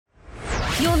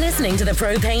You're listening to the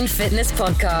Propane Fitness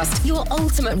Podcast, your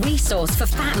ultimate resource for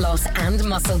fat loss and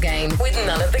muscle gain, with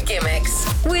none of the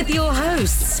gimmicks. With your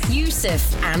hosts,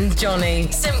 Yusuf and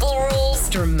Johnny. Simple rules,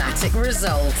 dramatic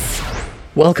results.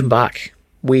 Welcome back.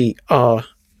 We are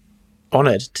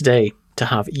honoured today to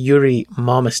have Yuri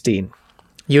Marmerstein.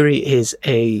 Yuri is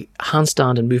a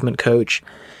handstand and movement coach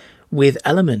with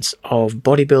elements of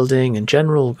bodybuilding and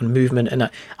general movement, and I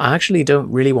actually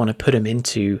don't really want to put him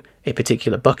into a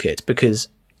particular bucket because,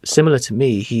 similar to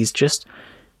me, he's just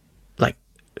like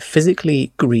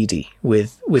physically greedy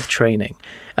with training,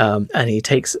 and he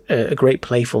takes a great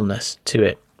playfulness to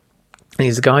it. And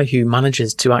he's a guy who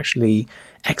manages to actually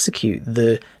execute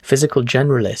the physical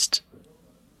generalist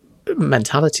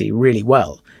mentality really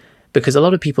well. Because a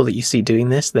lot of people that you see doing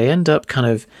this, they end up kind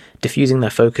of diffusing their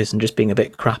focus and just being a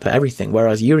bit crap at everything.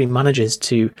 Whereas Yuri manages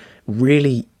to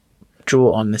really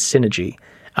draw on the synergy.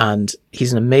 And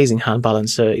he's an amazing hand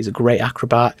balancer. He's a great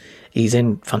acrobat. He's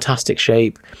in fantastic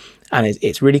shape. And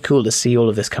it's really cool to see all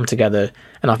of this come together.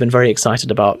 And I've been very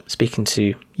excited about speaking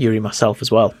to Yuri myself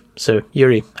as well. So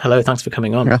Yuri, hello, thanks for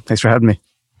coming on. Yeah, thanks for having me.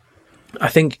 I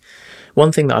think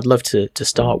one thing that I'd love to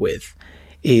start with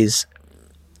is,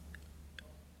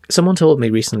 someone told me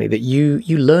recently that you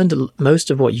learned most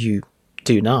of what you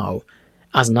do now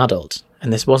as an adult,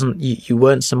 and this wasn't you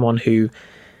weren't someone who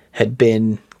had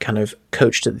been kind of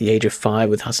coached at the age of 5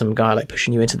 with some guy like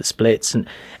pushing you into the splits, and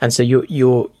so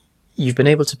you've been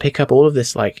able to pick up all of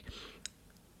this like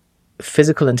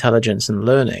physical intelligence and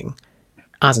learning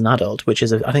as an adult, which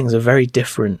is I think is a very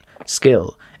different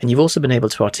skill, and you've also been able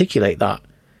to articulate that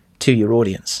to your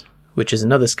audience, which is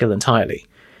another skill entirely.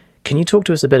 Can you talk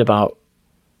to us a bit about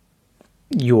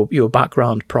your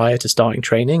background prior to starting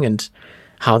training and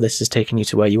how this has taken you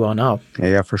to where you are now?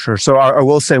 Yeah, for sure. So I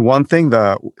will say one thing,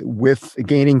 with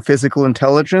gaining physical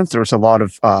intelligence, there was a lot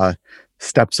of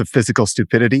steps of physical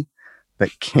stupidity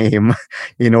that came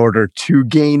in order to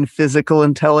gain physical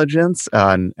intelligence.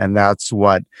 And that's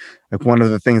what, like, one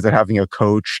of the things that having a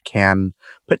coach can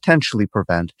potentially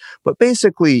prevent. But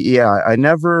basically, yeah, I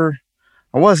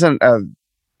wasn't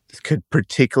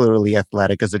particularly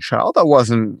athletic as a child. I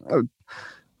wasn't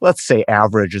let's say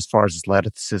average as far as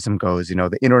athleticism goes. You know,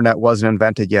 the internet wasn't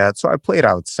invented yet, so I played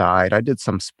outside. I did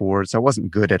some sports. I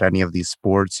wasn't good at any of these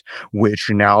sports,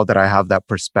 which now that I have that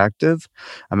perspective,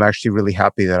 I'm actually really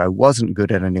happy that I wasn't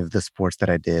good at any of the sports that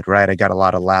I did, right? I got a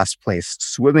lot of last place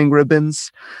swimming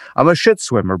ribbons. I'm a shit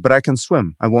swimmer, but I can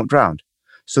swim. I won't drown.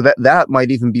 So that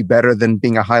might even be better than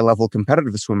being a high-level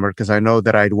competitive swimmer, because I know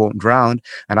that I won't drown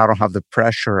and I don't have the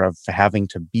pressure of having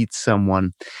to beat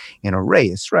someone in a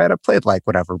race, right? I played like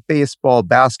whatever, baseball,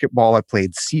 basketball. I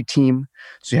played C team.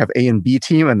 So you have A and B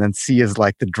team, and then C is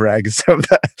like the dregs of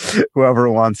whoever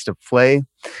wants to play.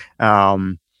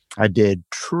 I did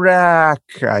track.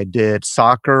 I did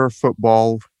soccer,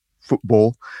 football,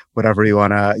 whatever you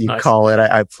Nice. call it.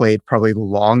 I played probably the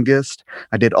longest.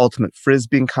 I did ultimate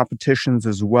frisbee competitions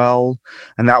as well.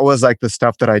 And that was like the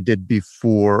stuff that I did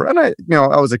before. And I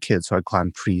was a kid, so I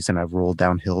climbed trees and I rolled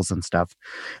down hills and stuff.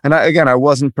 And I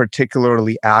wasn't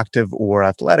particularly active or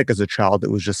athletic as a child.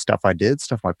 It was just stuff I did,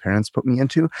 stuff my parents put me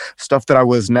into, stuff that I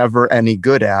was never any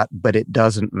good at, but it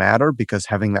doesn't matter because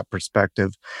having that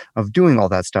perspective of doing all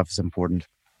that stuff is important.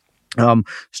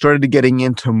 Started getting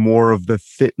into more of the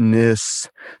fitness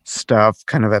stuff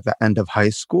kind of at the end of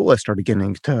high school. I started getting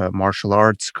into martial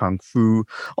arts, kung fu,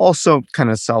 also kind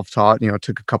of self-taught,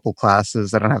 took a couple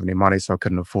classes. I don't have any money, so I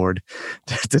couldn't afford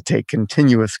to take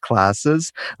continuous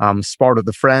classes. Sparred with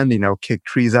a friend, kicked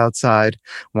trees outside,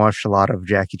 watched a lot of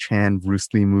Jackie Chan, Bruce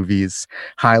Lee movies,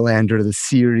 Highlander, the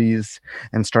series,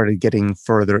 and started getting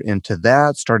further into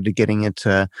that. Started getting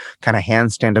into kind of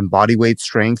handstand and bodyweight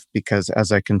strength, because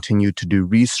as I continued to do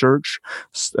research,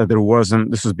 this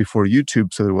was before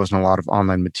YouTube, so there wasn't a lot of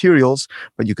online materials,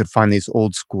 but you could find these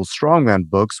old school strongman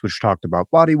books which talked about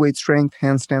body weight strength,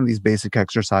 handstand, these basic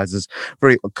exercises,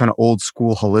 very kind of old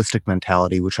school holistic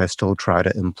mentality, which I still try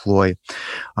to employ.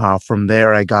 From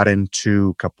there, I got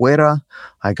into capoeira.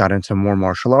 I got into more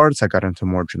martial arts. I got into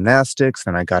more gymnastics.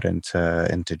 Then I got into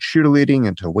cheerleading,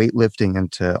 into weightlifting,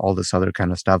 into all this other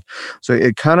kind of stuff. So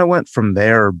it kind of went from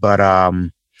there, but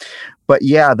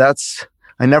yeah,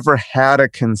 I never had a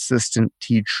consistent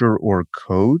teacher or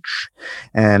coach.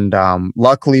 And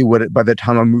luckily, by the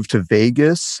time I moved to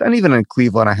Vegas, and even in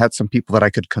Cleveland, I had some people that I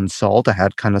could consult. I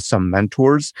had kind of some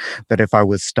mentors that if I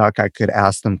was stuck, I could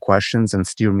ask them questions and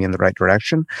steer me in the right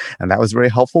direction. And that was very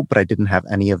helpful, but I didn't have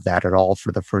any of that at all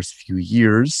for the first few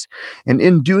years. And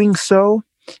in doing so,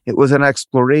 it was an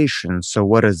exploration. So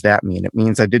what does that mean? It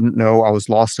means I didn't know. I was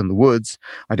lost in the woods.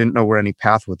 I didn't know where any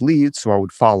path would lead, so I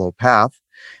would follow a path.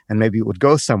 and maybe it would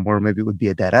go somewhere, maybe it would be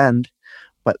a dead end.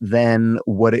 But then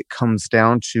what it comes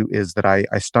down to is that I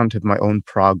stunted my own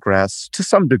progress to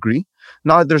some degree.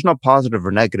 There's no positive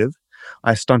or negative.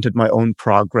 I stunted my own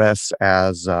progress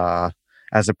as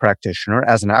a practitioner,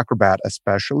 as an acrobat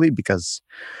especially, because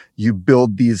you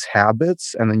build these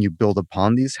habits and then you build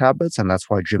upon these habits. And that's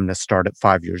why gymnasts start at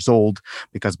 5 years old,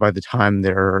 because by the time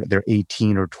they're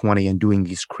 18 or 20 and doing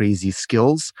these crazy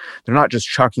skills, they're not just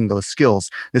chucking those skills.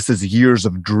 This is years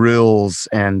of drills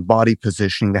and body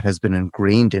positioning that has been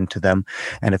ingrained into them.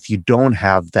 And if you don't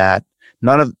have that,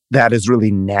 none of that is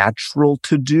really natural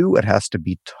to do. It has to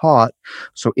be taught.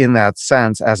 So in that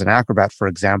sense, as an acrobat, for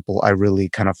example, I really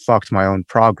kind of fucked my own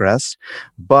progress.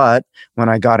 But when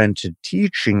I got into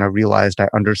teaching, I realized I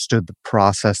understood the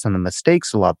process and the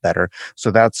mistakes a lot better.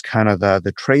 So that's kind of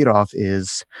the trade-off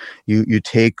is you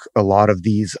take a lot of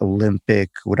these Olympic,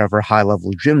 whatever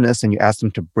high-level gymnasts, and you ask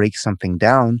them to break something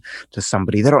down to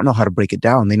somebody. They don't know how to break it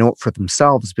down. They know it for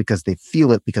themselves because they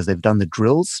feel it, because they've done the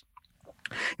drills.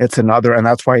 It's another, and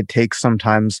that's why it takes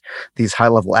sometimes these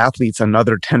high-level athletes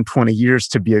another 10, 20 years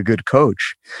to be a good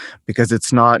coach, because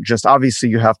it's not just, obviously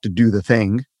you have to do the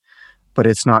thing, but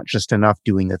it's not just enough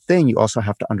doing the thing. You also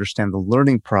have to understand the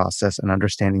learning process and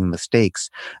understanding the mistakes.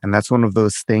 And that's one of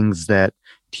those things that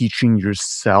teaching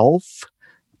yourself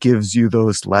gives you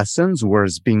those lessons,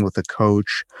 whereas being with a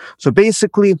coach. So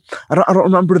basically, I don't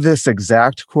remember this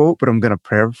exact quote, but I'm going to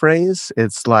paraphrase.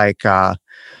 It's like,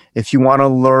 if you want to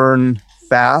learn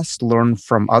fast, learn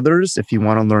from others. If you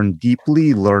want to learn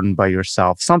deeply, learn by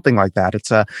yourself. Something like that. It's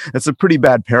a pretty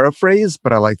bad paraphrase,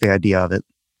 but I like the idea of it.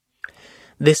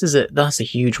 That's a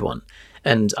huge one.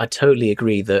 And I totally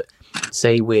agree that,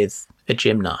 say with a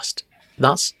gymnast,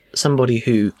 that's somebody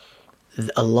who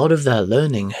a lot of their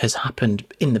learning has happened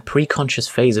in the pre-conscious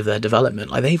phase of their development.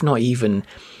 Like they've not even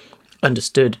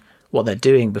understood what they're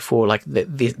doing before, like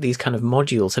these kind of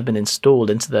modules have been installed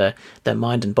into their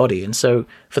mind and body. And so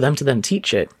for them to then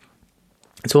teach it,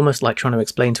 it's almost like trying to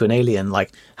explain to an alien,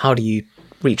 like, how do you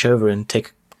reach over and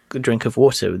take a drink of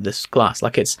water with this glass?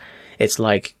 Like it's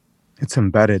like... It's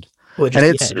embedded. Just, and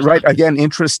it's right, again,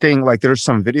 interesting. Like there's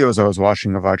some videos I was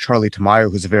watching of Charlie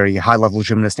Tamayo, who's a very high level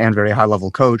gymnast and very high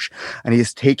level coach. And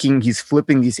he's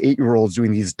flipping these 8-year-olds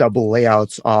doing these double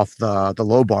layouts off the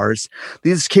low bars.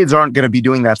 These kids aren't going to be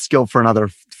doing that skill for another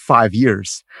 5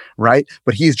 years, right?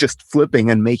 But he's just flipping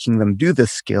and making them do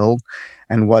this skill.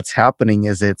 And what's happening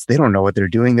is they don't know what they're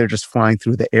doing. They're just flying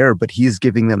through the air, but he's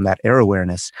giving them that air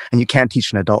awareness. And you can't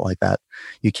teach an adult like that.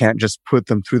 You can't just put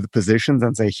them through the positions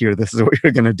and say, here, this is what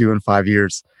you're going to do in 5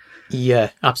 years. Yeah,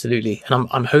 absolutely. And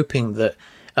I'm hoping that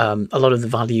a lot of the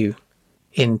value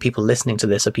in people listening to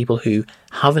this are people who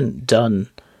haven't done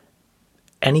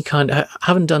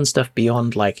stuff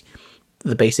beyond like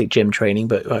the basic gym training,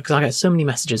 but because I get so many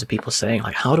messages of people saying,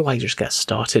 like, how do I just get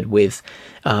started with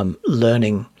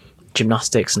learning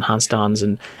gymnastics and handstands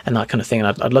and that kind of thing?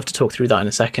 And I'd love to talk through that in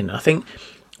a second. I think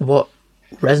what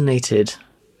resonated,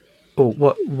 or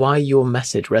why your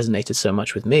message resonated so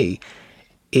much with me,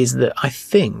 is that I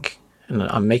think, and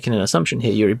I'm making an assumption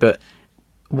here, Yuri, but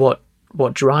what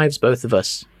drives both of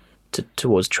us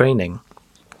towards training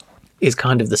is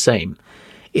kind of the same,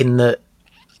 in that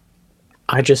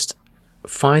I just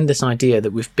find this idea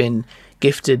that we've been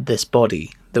gifted this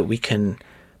body that we can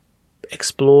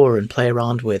explore and play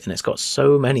around with, and it's got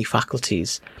so many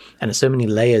faculties and so many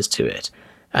layers to it,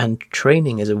 and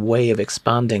training is a way of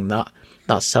expanding that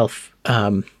self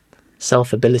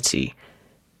ability,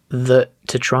 that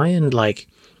to try and like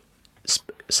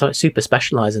super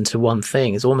specialize into one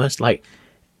thing is almost like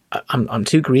I'm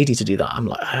too greedy to do that.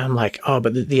 I'm like, oh,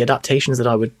 but the adaptations that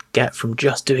I would get from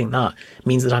just doing that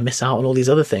means that I miss out on all these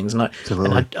other things. And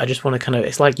I just want to kind of,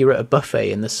 it's like you're at a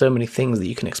buffet and there's so many things that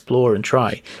you can explore and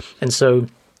try. And so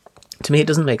to me, it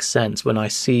doesn't make sense when I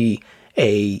see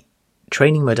a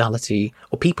training modality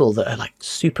or people that are like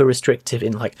super restrictive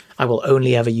in like, I will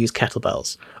only ever use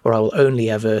kettlebells, or I will only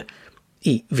ever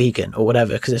eat vegan or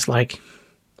whatever. Because it's like,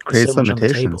 creates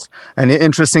limitations. And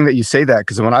interesting that you say that,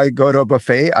 because when I go to a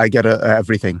buffet, I get a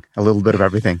little bit of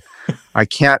everything. I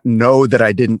can't know that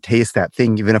I didn't taste that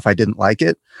thing, even if I didn't like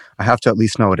it. I have to at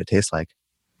least know what it tastes like.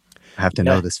 I have to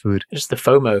know this food. Just the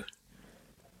FOMO.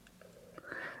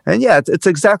 And yeah, it's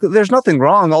exactly, there's nothing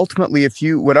wrong. Ultimately,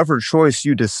 whatever choice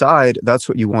you decide, that's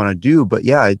what you want to do. But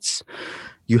yeah,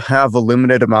 you have a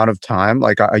limited amount of time.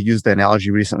 Like I used the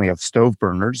analogy recently of stove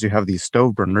burners. You have these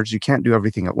stove burners. You can't do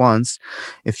everything at once.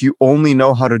 If you only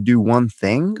know how to do one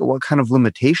thing, what kind of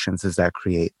limitations does that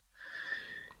create?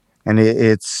 And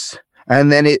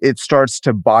And then it starts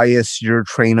to bias your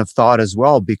train of thought as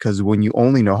well, because when you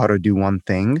only know how to do one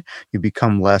thing, you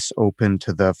become less open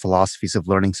to the philosophies of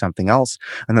learning something else.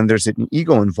 And then there's an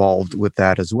ego involved with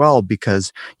that as well,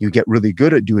 because you get really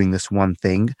good at doing this one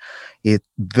thing.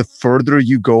 The further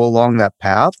you go along that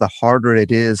path, the harder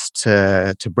it is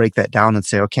to break that down and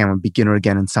say, okay, I'm a beginner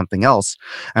again in something else.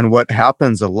 And what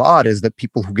happens a lot is that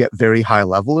people who get very high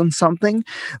level in something,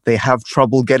 they have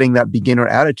trouble getting that beginner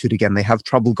attitude again. They have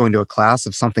trouble going to a class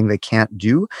of something they can't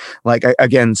do. Like,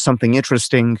 again, something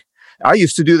interesting. I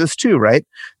used to do this too, right?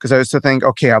 Because I used to think,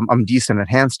 okay, I'm decent at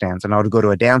handstands, and I would go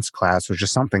to a dance class, which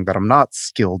is something that I'm not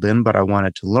skilled in, but I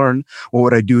wanted to learn. What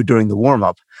would I do during the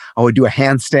warm-up? I would do a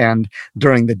handstand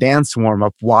during the dance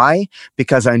warm-up. Why?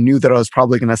 Because I knew that I was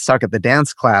probably going to suck at the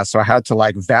dance class, so I had to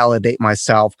like validate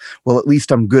myself. Well, at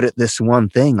least I'm good at this one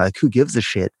thing. Like, who gives a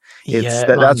shit?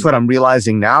 That's what I'm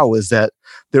realizing now, is that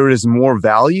there is more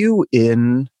value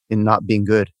in not being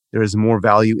good. There is more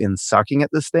value in sucking at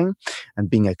this thing and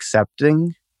being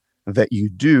accepting that you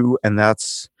do. And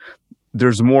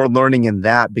there's more learning in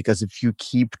that, because if you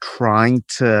keep trying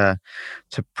to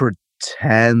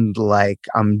pretend like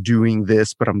I'm doing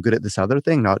this, but I'm good at this other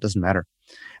thing, no, it doesn't matter.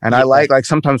 And I like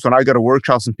sometimes when I go to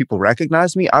workshops and people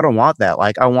recognize me, I don't want that.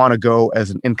 Like, I want to go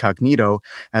as an incognito,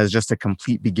 as just a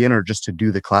complete beginner, just to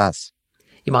do the class.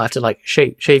 You might have to like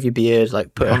shave your beard,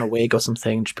 like put on a wig or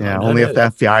something. Just only if the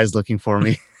FBI is looking for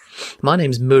me. My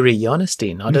name's Murray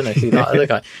Jonestein. I don't know who that other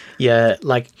guy. Yeah,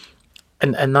 like,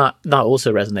 and that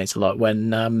also resonates a lot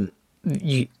when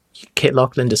Kit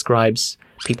Lachlan describes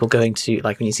people going to,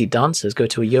 like, when you see dancers go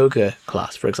to a yoga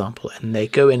class, for example, and they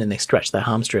go in and they stretch their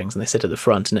hamstrings and they sit at the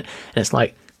front, and it's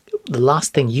like the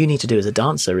last thing you need to do as a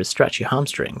dancer is stretch your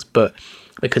hamstrings, but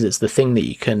because it's the thing that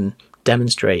you can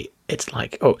demonstrate, it's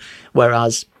like, oh,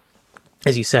 whereas,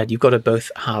 as you said, you've got to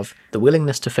both have the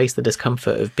willingness to face the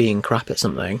discomfort of being crap at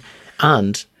something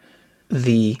and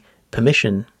the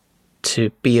permission to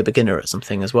be a beginner at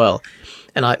something as well.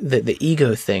 And the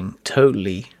ego thing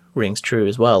totally rings true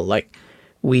as well. Like,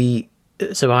 I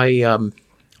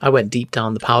went deep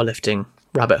down the powerlifting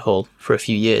rabbit hole for a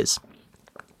few years,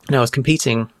 and I was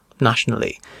competing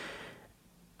nationally.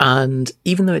 And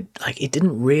even though it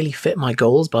didn't really fit my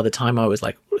goals by the time I was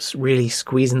like really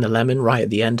squeezing the lemon right at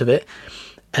the end of it,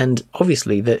 and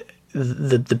obviously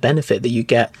the benefit that you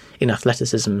get in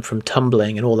athleticism from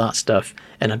tumbling and all that stuff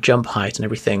and a jump height and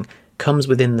everything comes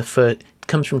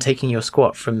comes from taking your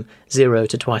squat from 0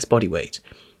 to twice body weight,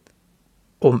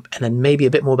 and then maybe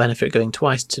a bit more benefit going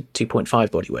twice to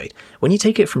 2.5 body weight. When you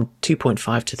take it from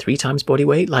 2.5 to 3 times body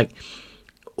weight, like,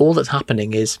 all that's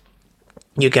happening is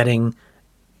you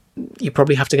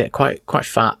probably have to get quite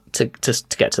fat to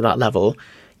get to that level.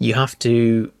 You have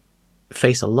to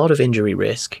face a lot of injury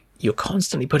risk. You're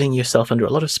constantly putting yourself under a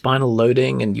lot of spinal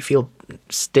loading, and you feel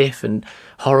stiff and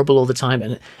horrible all the time.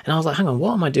 And I was like, hang on,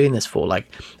 what am I doing this for? Like,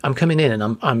 I'm coming in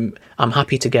and I'm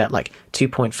happy to get like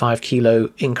 2.5 kilo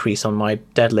increase on my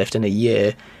deadlift in a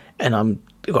year, and I've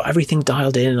got everything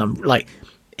dialed in, and I'm like,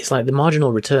 it's like the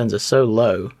marginal returns are so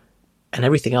low and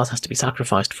everything else has to be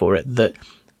sacrificed for it, that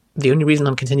the only reason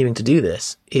I'm continuing to do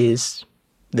this is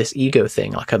this ego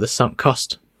thing, like the sunk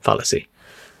cost fallacy.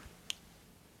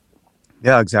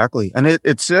 Yeah, exactly. And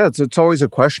it's always a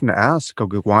question to ask,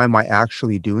 okay, why am I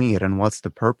actually doing it, and what's the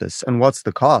purpose, and what's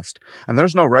the cost? And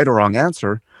there's no right or wrong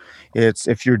answer. It's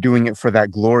if you're doing it for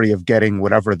that glory of getting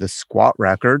whatever the squat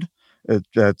record,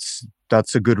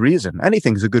 that's a good reason.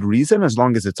 Anything's a good reason as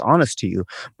long as it's honest to you.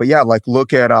 But yeah, like,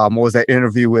 look at what was that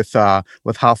interview with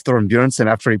Hafthor Bjornsson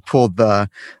after he pulled the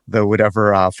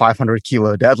 500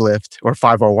 kilo deadlift, or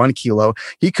 501 kilo.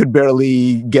 He could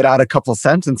barely get out a couple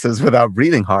sentences without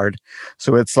breathing hard.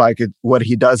 So it's like what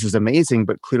he does is amazing,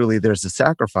 but clearly there's a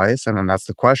sacrifice, and then that's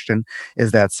the question: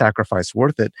 is that sacrifice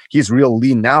worth it? He's real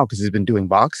lean now because he's been doing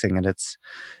boxing, and it's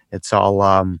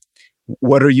all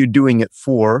what are you doing it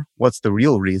for? What's the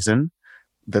real reason?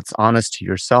 That's honest to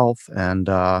yourself, and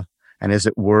is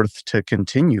it worth to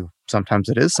continue? Sometimes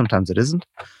it is, sometimes it isn't.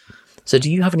 So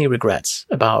do you have any regrets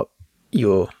about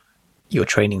your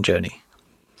training journey?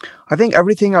 I think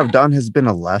everything I've done has been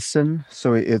a lesson.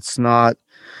 So it's not,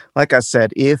 like I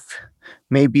said, if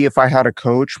I had a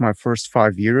coach my first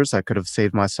 5 years, I could have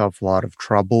saved myself a lot of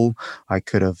trouble. I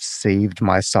could have saved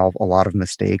myself a lot of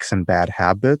mistakes and bad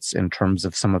habits in terms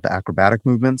of some of the acrobatic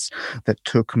movements that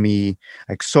took me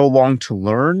like so long to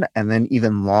learn, and then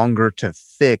even longer to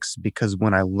fix, because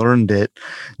when I learned it,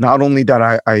 not only did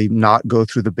I not go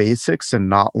through the basics and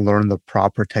not learn the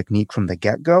proper technique from the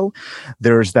get-go,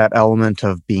 there's that element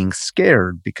of being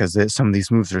scared, because some of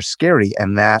these moves are scary,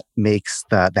 and that makes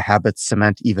the habits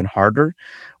cement even harder.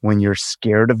 when you're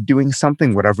scared of doing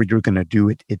something, whatever you're going to do,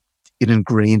 it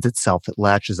ingrains itself, it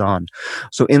latches on.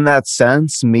 So in that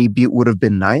sense, maybe it would have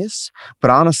been nice, but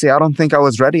honestly, I don't think I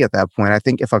was ready at that point. I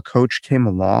think if a coach came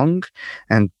along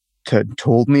and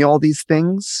told me all these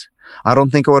things, I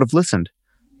don't think I would have listened.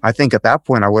 I think at that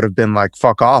point I would have been like,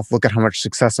 fuck off. Look at how much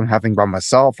success I'm having by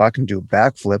myself. I can do a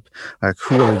backflip. Like,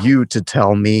 who are you to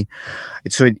tell me?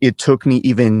 So it took me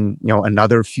even,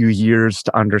 another few years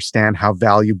to understand how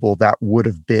valuable that would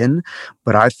have been.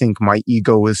 But I think my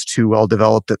ego was too well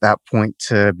developed at that point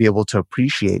to be able to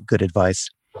appreciate good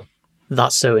advice.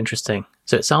 That's so interesting.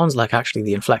 So it sounds like actually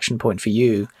the inflection point for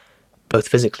you, both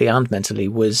physically and mentally,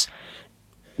 was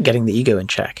getting the ego in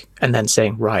check and then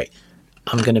saying, right,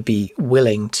 I'm going to be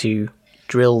willing to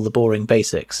drill the boring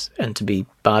basics and to be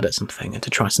bad at something and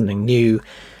to try something new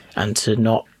and to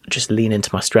not just lean into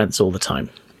my strengths all the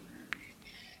time.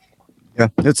 Yeah,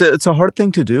 it's a hard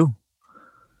thing to do,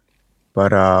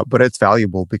 but it's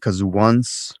valuable because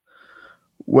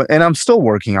and I'm still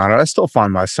working on it. I still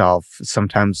find myself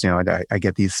sometimes, I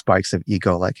get these spikes of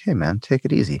ego, like, hey man, take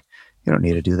it easy. You don't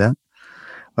need to do that.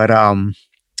 But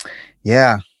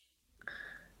yeah,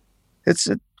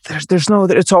 there's no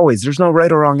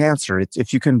right or wrong answer.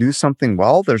 If you can do something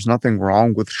well, there's nothing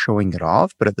wrong with showing it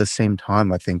off. But at the same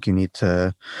time, I think you need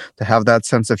to have that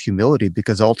sense of humility,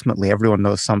 because ultimately everyone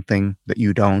knows something that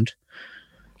you don't.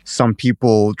 Some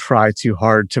people try too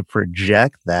hard to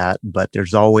project that, but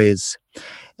there's always,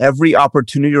 every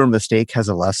opportunity or mistake has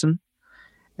a lesson.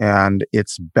 And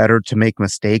it's better to make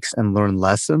mistakes and learn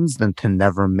lessons than to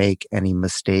never make any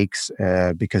mistakes,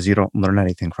 because you don't learn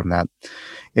anything from that.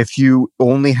 If you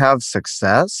only have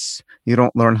success, you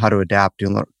don't learn how to adapt.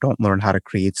 You don't learn how to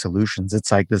create solutions.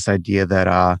 It's like this idea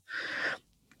that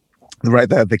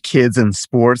the kids in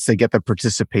sports, they get the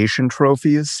participation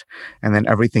trophies and then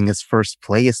everything is first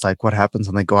place. Like, what happens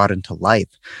when they go out into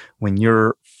life? When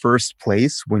you're first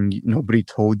place, when nobody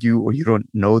told you or you don't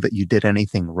know that you did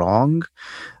anything wrong,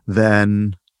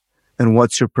 then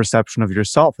what's your perception of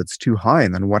yourself? It's too high.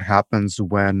 And then what happens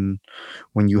when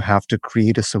you have to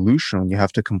create a solution, when you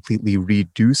have to completely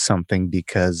redo something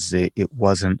because it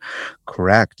wasn't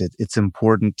correct? It's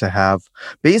important to have,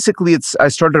 basically, I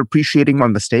started appreciating my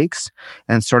mistakes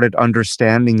and started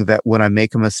understanding that when I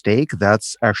make a mistake,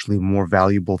 that's actually more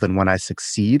valuable than when I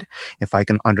succeed, if I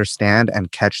can understand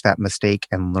and catch that mistake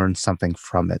and learn something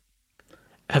from it.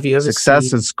 Have you ever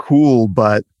Success is cool,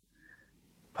 but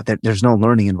there's no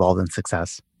learning involved in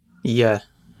success. Yeah.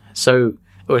 So,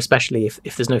 or especially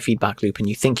if there's no feedback loop and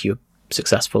you think you're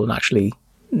successful and actually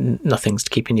nothing's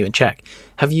keeping you in check.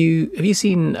 Have you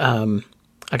seen,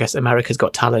 I guess, America's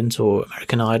Got Talent or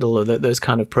American Idol or those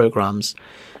kind of programs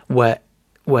where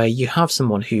you have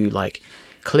someone who like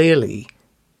clearly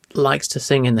likes to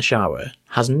sing in the shower,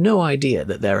 has no idea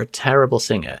that they're a terrible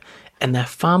singer, and their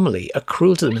family are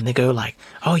cruel to them, and they go like,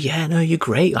 oh yeah, no, you're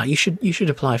great. Like you should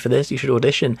apply for this. You should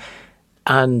audition.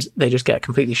 And they just get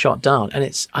completely shot down. And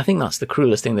I think that's the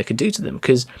cruelest thing they could do to them,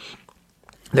 because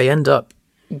they end up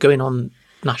going on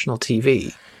national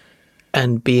TV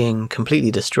and being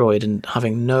completely destroyed and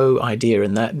having no idea.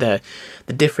 And the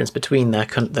difference between their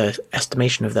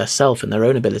estimation of their self and their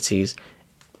own abilities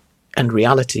and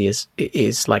reality is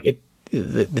like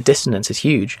the dissonance is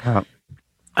huge.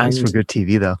 Thanks for good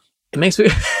TV though. It makes me...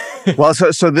 Well,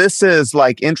 so this is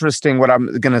like interesting. What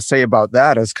I'm going to say about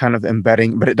that is kind of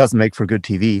embedding, but it doesn't make for good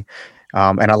TV.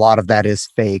 And a lot of that is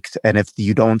faked. And if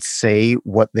you don't say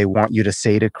what they want you to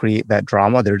say to create that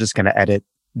drama, they're just going to edit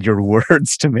your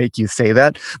words to make you say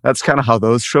that. That's kind of how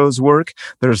those shows work.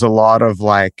 There's a lot of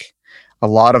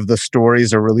the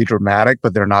stories are really dramatic,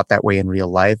 but they're not that way in real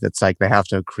life. It's like they have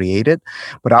to create it.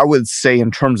 But I would say in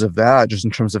terms of that, just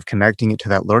in terms of connecting it to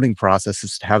that learning process,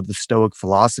 is to have the Stoic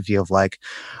philosophy of like,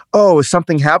 oh,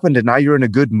 something happened and now you're in a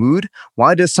good mood.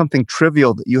 Why does something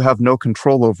trivial that you have no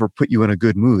control over put you in a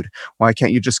good mood? Why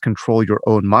can't you just control your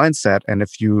own mindset? And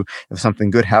if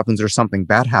something good happens or something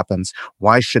bad happens,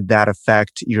 why should that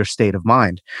affect your state of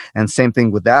mind? And same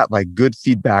thing with that, like good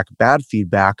feedback, bad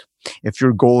feedback. If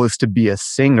your goal is to be a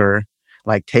singer,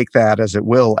 like take that as it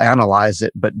will, analyze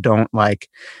it, but don't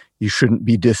you shouldn't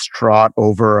be distraught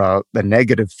over the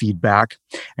negative feedback,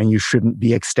 and you shouldn't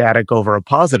be ecstatic over a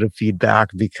positive feedback,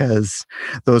 because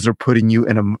those are putting you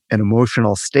in an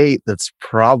emotional state that's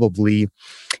probably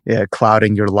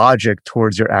clouding your logic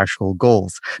towards your actual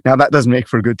goals. Now, that doesn't make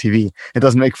for good TV. It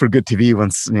doesn't make for good TV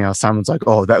when someone's like,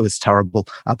 oh, that was terrible,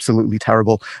 absolutely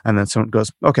terrible. And then someone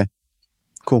goes, okay,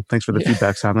 cool. Thanks for the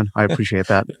feedback, Simon. I appreciate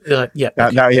that.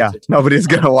 Nobody's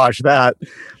going to watch that.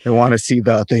 They want to see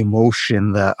the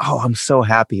emotion, oh, I'm so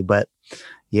happy. But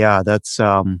yeah, that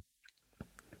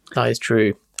is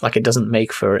true. Like it doesn't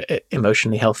make for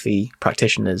emotionally healthy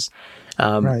practitioners.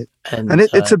 Right. And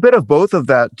it's a bit of both of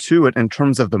that too, in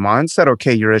terms of the mindset.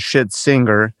 Okay, you're a shit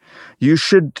singer. You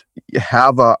should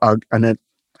have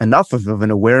enough of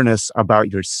an awareness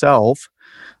about yourself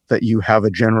that you have a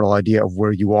general idea of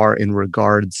where you are in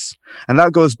regards. And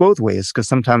that goes both ways, because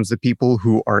sometimes the people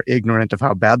who are ignorant of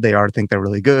how bad they are think they're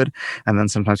really good. And then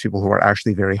sometimes people who are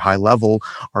actually very high level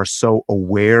are so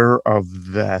aware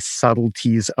of the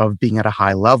subtleties of being at a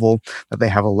high level that they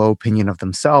have a low opinion of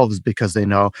themselves, because they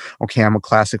know, okay, I'm a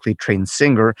classically trained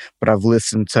singer, but I've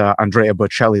listened to Andrea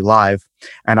Bocelli live,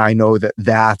 and I know that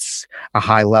that's a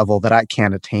high level that I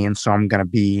can't attain. So I'm going to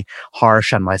be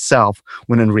harsh on myself,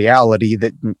 when in reality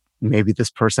that maybe this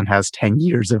person has 10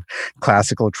 years of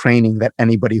classical training that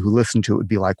anybody who listened to it would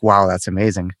be like, wow, that's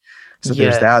amazing. So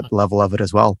there's that level of it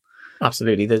as well.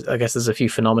 Absolutely. I guess there's a few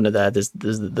phenomena there. There's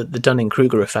the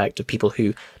Dunning-Kruger effect of people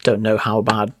who don't know how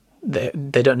bad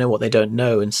they don't know what they don't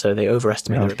know, and so they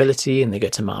overestimate their ability and they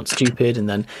get to Mount Stupid, and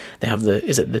then they have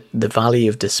the valley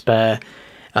of despair,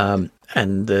 and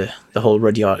the whole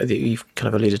Rudyard. You've kind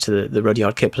of alluded to the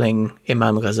Rudyard Kipling,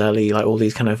 Imam Ghazali, like all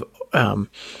these kind of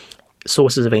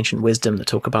sources of ancient wisdom that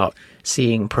talk about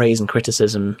seeing praise and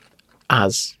criticism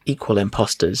as equal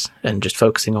imposters, and just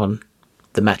focusing on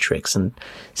the metrics and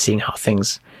seeing how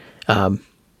things,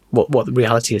 what the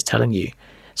reality is telling you.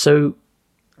 So,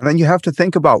 and then you have to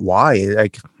think about why.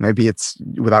 Like, maybe it's,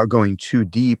 without going too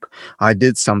deep, I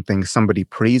did something, somebody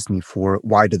praised me for it.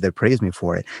 Why did they praise me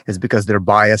for it? Is it because they're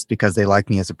biased because they like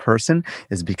me as a person?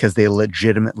 Is it because they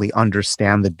legitimately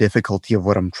understand the difficulty of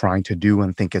what I'm trying to do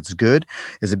and think it's good?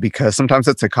 Is it because sometimes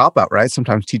it's a cop-out, right?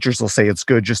 Sometimes teachers will say it's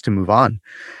good just to move on.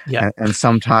 Yeah. And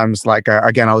sometimes, like,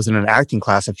 again, I was in an acting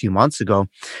class a few months ago,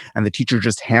 and the teacher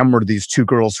just hammered these two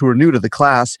girls who were new to the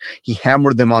class. He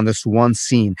hammered them on this one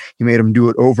scene. He made them do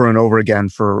it over and over again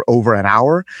for over an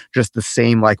hour, just the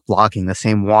same, like, blocking, the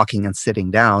same walking and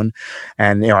sitting down.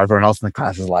 And, everyone else in the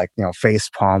class is like, face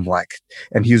palm, like,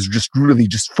 and he was just really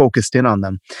just focused in on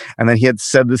them. And then he had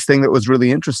said this thing that was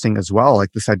really interesting as well,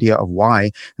 like this idea of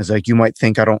why. It's like, you might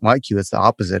think I don't like you. It's the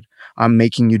opposite. I'm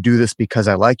making you do this because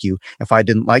I like you. If I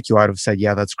didn't like you, I'd have said,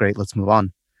 yeah, that's great, let's move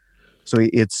on. So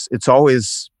it's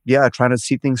always, trying to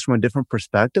see things from a different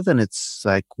perspective. And it's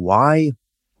like, why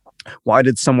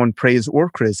did someone praise or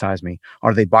criticize me?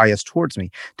 Are they biased towards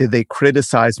me? Did they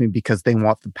criticize me because they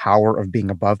want the power of being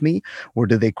above me? Or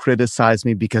did they criticize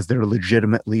me because they're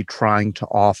legitimately trying to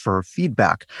offer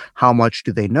feedback? How much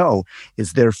do they know?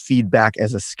 Is their feedback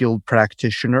as a skilled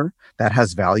practitioner that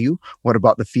has value? What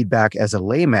about the feedback as a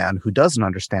layman who doesn't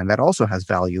understand? That also has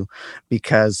value,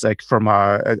 because, like, from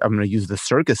I'm going to use the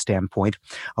circus standpoint,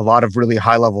 a lot of really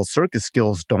high level circus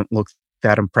skills don't look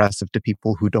that impressive to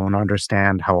people who don't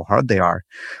understand how hard they are.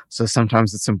 So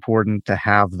sometimes it's important to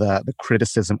have the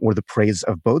criticism or the praise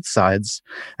of both sides,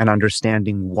 and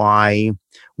understanding why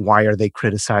are they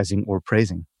criticizing or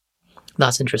praising.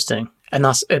 That's interesting. And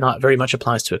that very much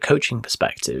applies to a coaching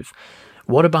perspective.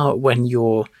 What about when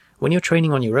you're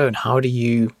training on your own? How do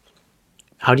you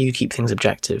keep things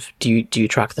objective? Do you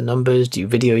track the numbers? Do you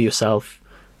video yourself?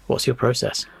 What's your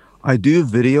process? I do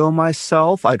video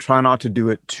myself. I try not to do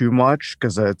it too much,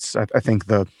 because I think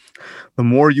the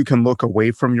more you can look away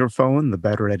from your phone, the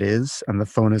better it is. And the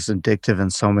phone is addictive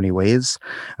in so many ways.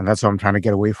 And that's why I'm trying to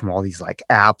get away from all these, like,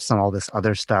 apps and all this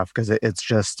other stuff, because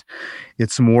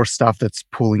it's more stuff that's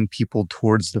pulling people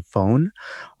towards the phone.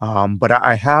 But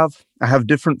I have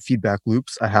different feedback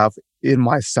loops. I have in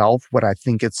myself what I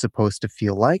think it's supposed to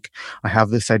feel like. I have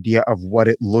this idea of what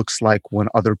it looks like when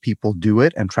other people do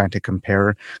it, and trying to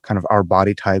compare kind of our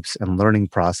body types and learning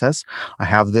process. I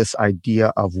have this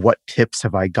idea of what tips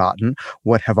have I gotten,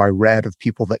 what have I read of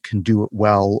people that can do it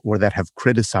well or that have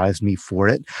criticized me for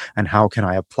it, and how can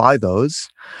I apply those.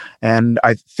 And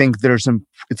I think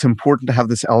it's important to have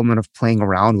this element of playing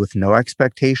around with no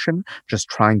expectation, just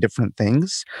trying different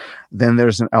things. Then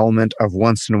there's an element of,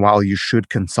 once in a while, you should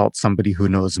consult somebody who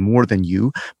knows more than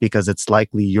you, because it's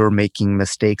likely you're making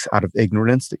mistakes out of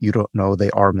ignorance that you don't know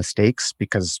they are mistakes,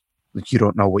 because you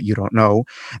don't know what you don't know,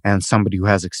 and somebody who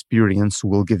has experience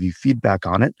will give you feedback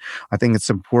on it. I think it's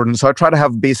important. So I try to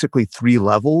have basically 3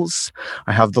 levels.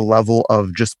 I have the level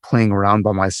of just playing around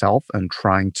by myself and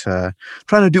trying to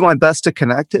do my best to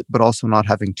connect it, but also not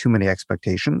having too many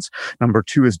expectations. Number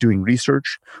 2 is doing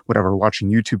research, whatever,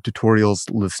 watching YouTube tutorials,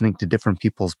 listening to different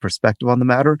people's perspective on the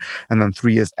matter. And then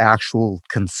 3 is actual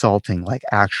consulting, like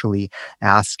actually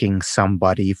asking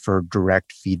somebody for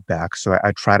direct feedback. So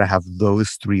I try to have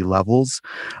those 3 levels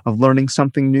of learning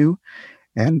something new,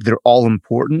 and they're all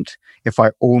important. If I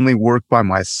only work by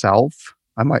myself,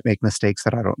 I might make mistakes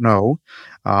that I don't know.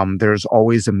 There's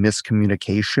always a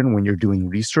miscommunication when you're doing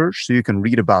research. So you can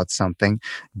read about something,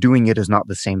 doing it is not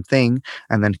the same thing,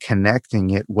 and then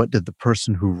connecting it. What did the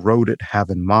person who wrote it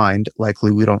have in mind?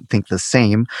 Likely we don't think the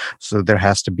same. So there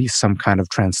has to be some kind of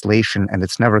translation, and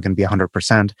it's never going to be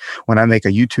 100%. When I make a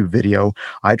YouTube video,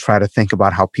 I try to think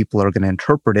about how people are going to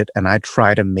interpret it, and I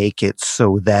try to make it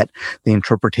so that the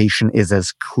interpretation is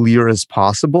as clear as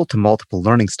possible to multiple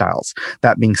learning styles.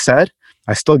 That being said,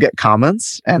 I still get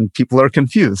comments and people are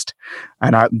confused.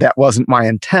 And that wasn't my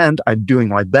intent. I'm doing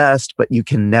my best, but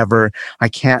I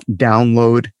can't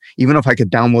download, even if I could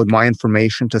download my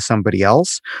information to somebody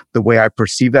else, the way I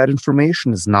perceive that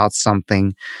information is not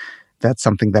something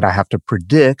that I have to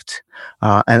predict.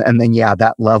 And then,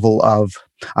 that level of,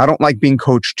 I don't like being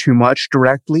coached too much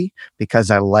directly because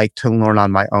I like to learn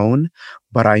on my own,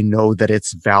 but I know that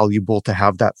it's valuable to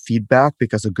have that feedback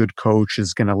because a good coach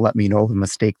is going to let me know the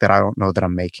mistake that I don't know that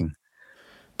I'm making.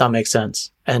 That makes sense.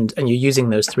 And you're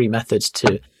using those 3 methods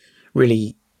to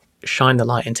really shine the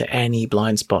light into any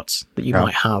blind spots that you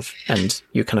might have. And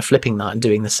you're kind of flipping that and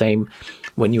doing the same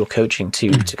when you're coaching to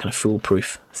kind of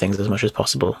foolproof things as much as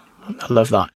possible. I love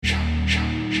that.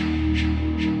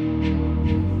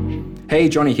 Hey,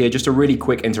 Johnny here. Just a really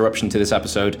quick interruption to this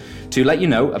episode to let you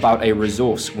know about a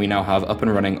resource we now have up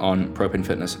and running on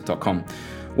propinfitness.com.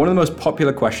 One of the most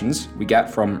popular questions we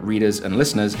get from readers and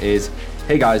listeners is,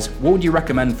 hey guys, what would you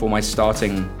recommend for my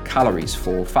starting calories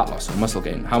for fat loss or muscle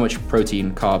gain? How much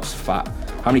protein, carbs, fat?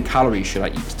 How many calories should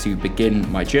I eat to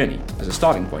begin my journey as a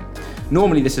starting point?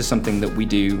 Normally, this is something that we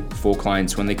do for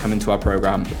clients when they come into our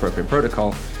program, the Propin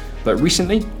Protocol. But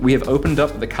recently, we have opened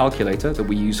up the calculator that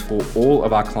we use for all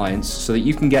of our clients so that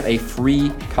you can get a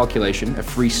free calculation, a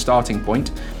free starting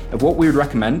point of what we would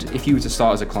recommend if you were to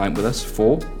start as a client with us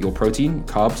for your protein,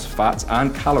 carbs, fats,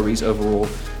 and calories overall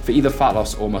for either fat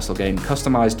loss or muscle gain,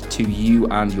 customized to you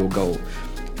and your goal.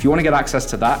 If you want to get access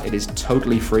to that, it is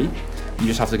totally free. You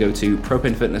just have to go to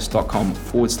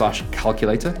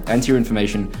propinfitness.com/calculator, enter your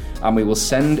information, and we will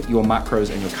send your macros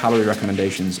and your calorie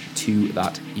recommendations to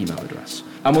that email address.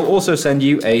 And we'll also send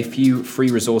you a few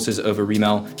free resources over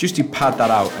email just to pad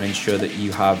that out and ensure that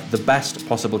you have the best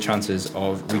possible chances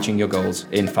of reaching your goals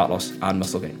in fat loss and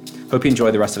muscle gain. Hope you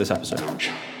enjoy the rest of this episode.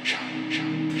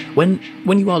 When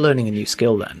you are learning a new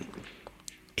skill then,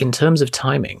 in terms of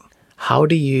timing, how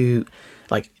do you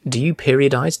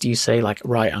periodize? Do you say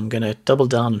right, I'm going to double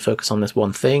down and focus on this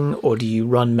one thing, or do you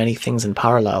run many things in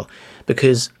parallel?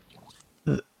 Because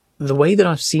the way that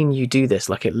I've seen you do this,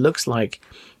 it looks like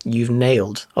you've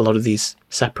nailed a lot of these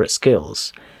separate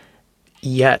skills.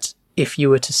 Yet, if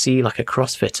you were to see a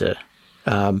CrossFitter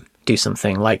do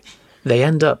something, they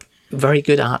end up very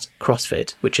good at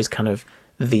CrossFit, which is kind of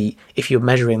if you're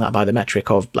measuring that by the metric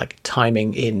of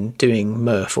timing in doing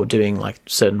Murph or doing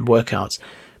certain workouts,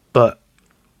 but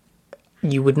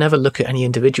you would never look at any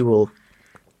individual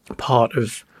part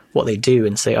of what they do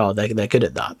and say, oh, they're good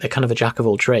at that. They're kind of a jack of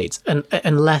all trades. And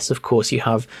unless, of course, you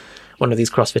have one of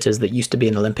these CrossFitters that used to be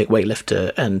an Olympic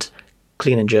weightlifter and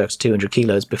clean and jerks 200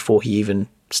 kilos before he even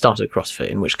started CrossFit,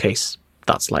 in which case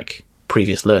that's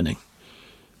previous learning.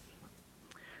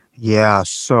 Yeah,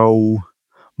 so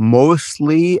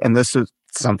mostly, and this is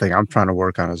something I'm trying to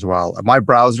work on as well. My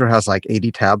browser has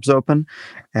 80 tabs open,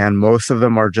 and most of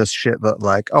them are just shit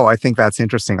that oh, I think that's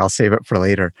interesting, I'll save it for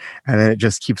later. And then it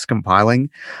just keeps compiling.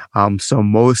 So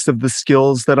most of the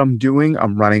skills that I'm doing,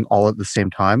 I'm running all at the same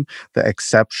time. The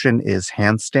exception is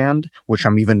handstand, which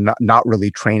I'm even not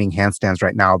really training handstands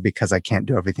right now because I can't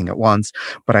do everything at once.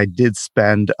 But I did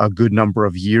spend a good number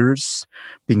of years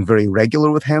being very regular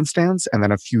with handstands, and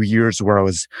then a few years where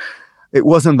it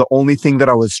wasn't the only thing that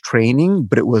I was training,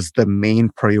 but it was the main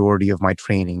priority of my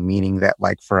training, meaning that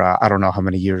for I don't know how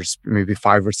many years, maybe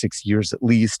 5 or 6 years at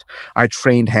least, I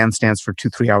trained handstands for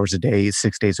 2-3 hours a day,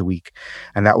 6 days a week.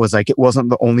 And that was it wasn't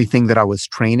the only thing that I was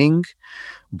training,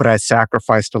 but I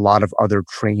sacrificed a lot of other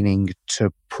training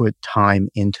to put time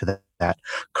into that.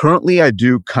 Currently, I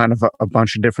do kind of a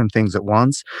bunch of different things at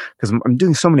once because I'm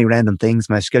doing so many random things.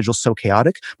 My schedule's so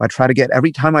chaotic.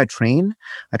 Every time I train,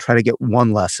 I try to get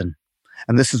one lesson.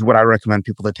 And this is what I recommend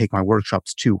people that take my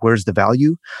workshops too. Where's the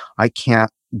value? I can't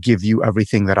give you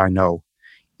everything that I know.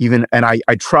 And I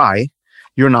try,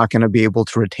 you're not going to be able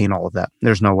to retain all of that.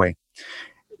 There's no way.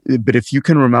 But if you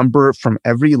can remember from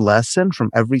every lesson, from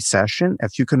every session,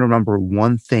 if you can remember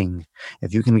one thing,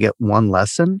 if you can get one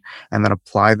lesson and then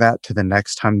apply that to the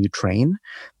next time you train,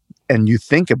 and you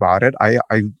think about it, I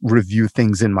review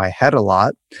things in my head a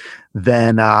lot,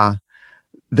 then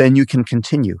you can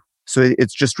continue. So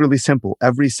it's just really simple.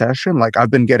 Every session, I've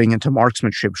been getting into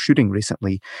marksmanship shooting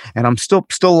recently, and I'm still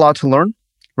a lot to learn,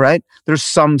 right? There's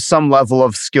some level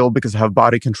of skill because I have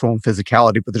body control and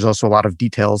physicality, but there's also a lot of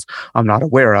details I'm not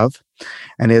aware of.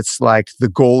 And it's like the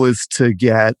goal is to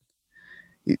get,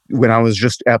 when I was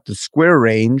just at the square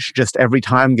range, just every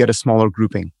time get a smaller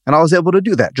grouping. And I was able to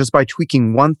do that just by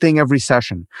tweaking one thing every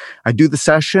session. I do the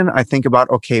session, I think about,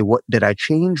 okay, what did I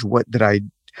change?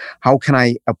 How can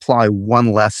I apply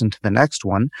one lesson to the next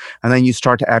one? And then you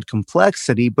start to add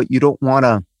complexity, but you don't want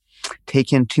to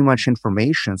take in too much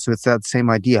information. So it's that same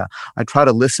idea. I try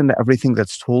to listen to everything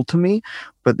that's told to me,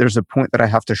 but there's a point that I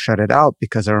have to shut it out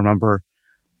because I remember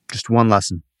just one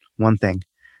lesson, one thing.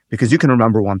 Because you can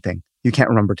remember one thing. You can't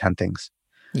remember 10 things.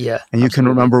 Yeah. And you can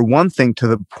remember one thing to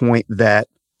the point that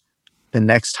the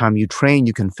next time you train,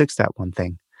 you can fix that one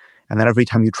thing. And then every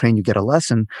time you train, you get a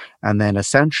lesson. And then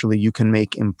essentially you can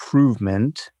make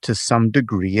improvement to some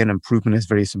degree. And improvement is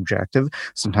very subjective.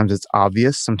 Sometimes it's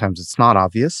obvious. Sometimes it's not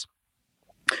obvious.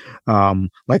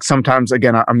 Like sometimes,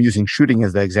 again, I'm using shooting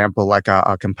as the example, like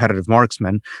a competitive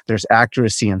marksman, there's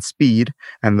accuracy and speed,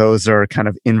 and those are kind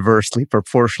of inversely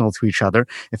proportional to each other.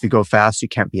 If you go fast, you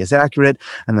can't be as accurate.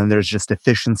 And then there's just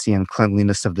efficiency and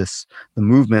cleanliness of the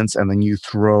movements. And then you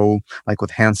throw, like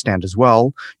with handstand as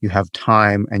well, you have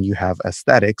time and you have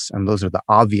aesthetics, and those are the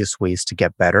obvious ways to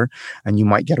get better. And you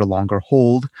might get a longer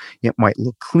hold. It might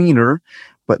look cleaner.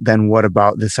 But then what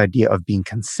about this idea of being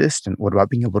consistent? What about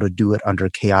being able to do it under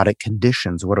chaotic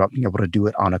conditions? What about being able to do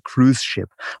it on a cruise ship,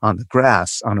 on the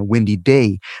grass, on a windy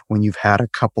day, when you've had a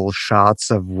couple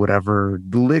shots of whatever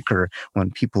liquor,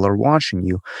 when people are watching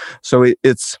you? So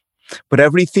but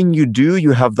everything you do,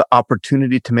 you have the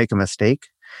opportunity to make a mistake.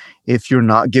 If you're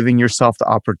not giving yourself the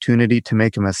opportunity to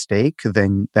make a mistake,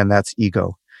 then that's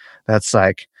ego. That's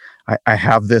like, I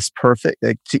have this perfect,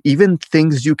 like, to even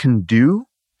things you can do,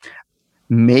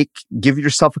 give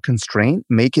yourself a constraint,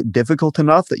 make it difficult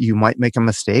enough that you might make a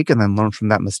mistake and then learn from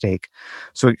that mistake.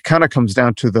 So it kind of comes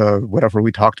down to whatever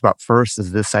we talked about first,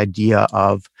 is this idea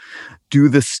of do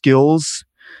the skills.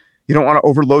 You don't want to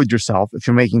overload yourself. If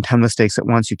you're making 10 mistakes at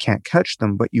once, you can't catch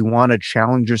them, but you want to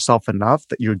challenge yourself enough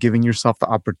that you're giving yourself the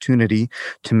opportunity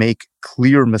to make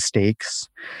clear mistakes.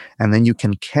 And then you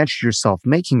can catch yourself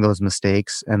making those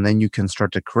mistakes, and then you can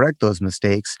start to correct those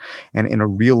mistakes. And in a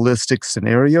realistic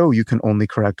scenario, you can only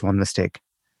correct one mistake.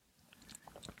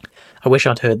 I wish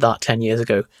I'd heard that 10 years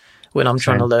ago when I'm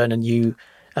trying to learn a new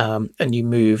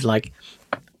move. Like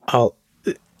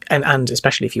And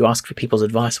especially if you ask for people's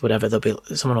advice or whatever,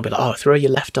 someone will be like, oh, throw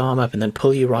your left arm up and then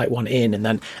pull your right one in, and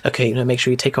then, okay, make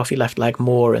sure you take off your left leg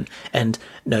more, and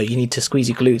no, you need to squeeze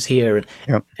your glutes here,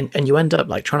 and you end up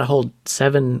like trying to hold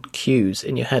 7 cues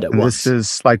in your head at once. This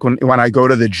is like when I go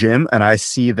to the gym and I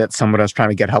see that someone is trying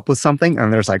to get help with something,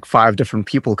 and there's like 5 different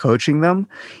people coaching them,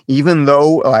 even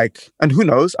though and who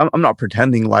knows, I'm not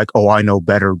pretending like, oh, I know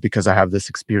better because I have this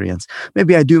experience.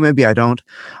 Maybe I do, maybe I don't.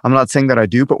 I'm not saying that I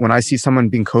do, but when I see someone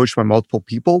being coached by multiple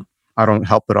people, I don't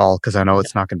help at all because I know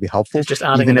it's not going to be helpful. It's just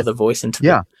adding another voice into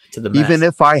the mess. Even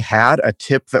if I had a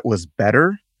tip that was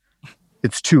better,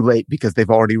 it's too late because they've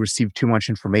already received too much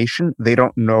information. They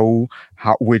don't know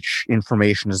which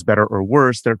information is better or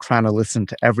worse. They're trying to listen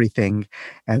to everything,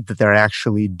 and that they're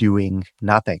actually doing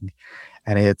nothing.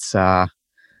 And it's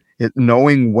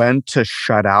knowing when to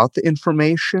shut out the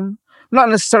information. Not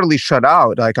necessarily shut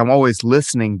out, like I'm always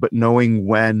listening, but knowing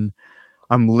when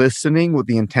I'm listening with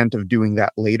the intent of doing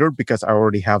that later because I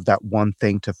already have that one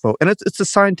thing to focus. And it's a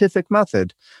scientific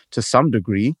method to some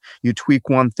degree. You tweak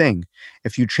one thing.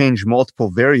 If you change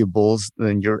multiple variables,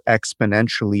 then you're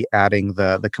exponentially adding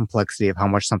the complexity of how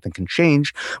much something can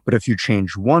change. But if you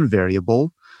change one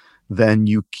variable, then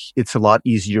it's a lot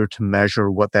easier to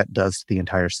measure what that does to the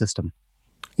entire system.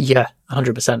 Yeah,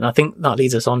 100%. And I think that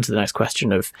leads us on to the next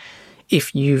question of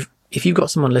if you've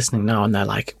got someone listening now and they're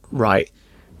like, right,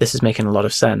 this is making a lot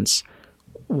of sense.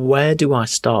 Where do I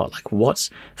start? Like, what's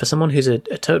for someone who's a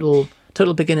total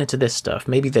beginner to this stuff?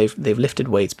 Maybe they've lifted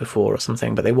weights before or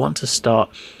something, but they want to start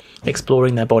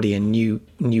exploring their body in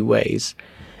new ways.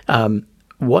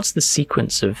 What's the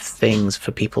sequence of things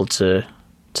for people to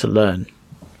learn,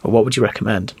 or what would you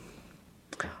recommend?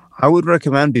 I would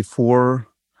recommend before.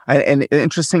 And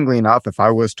interestingly enough, if I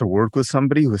was to work with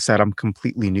somebody who said I'm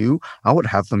completely new, I would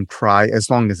have them try, as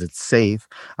long as it's safe,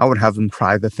 I would have them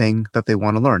try the thing that they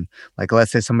want to learn. Like,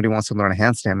 let's say somebody wants to learn a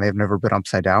handstand. They've never been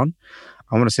upside down.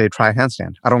 I want to say, try a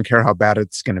handstand. I don't care how bad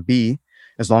it's going to be,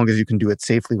 as long as you can do it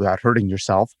safely without hurting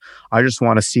yourself. I just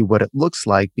want to see what it looks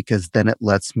like, because then it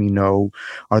lets me know,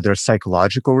 are there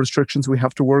psychological restrictions we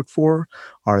have to work for?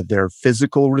 Are there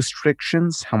physical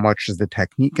restrictions? How much is the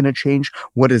technique going to change?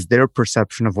 What is their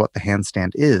perception of what the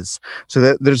handstand is?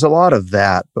 So there's a lot of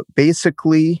that. But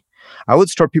basically, I would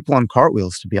start people on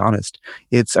cartwheels, to be honest.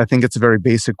 I think it's a very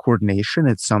basic coordination.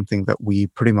 It's something that we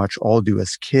pretty much all do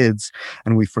as kids,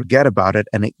 and we forget about it.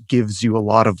 And it gives you a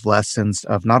lot of lessons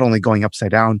of not only going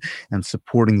upside down and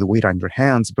supporting the weight on your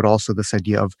hands, but also this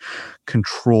idea of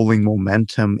controlling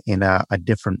momentum in a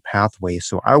different pathway.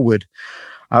 So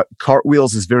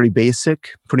cartwheels is very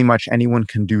basic. Pretty much anyone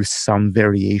can do some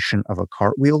variation of a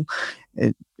cartwheel.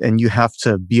 And you have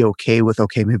to be okay with,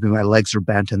 okay, maybe my legs are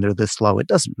bent and they're this low. It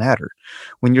doesn't matter.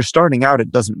 When you're starting out,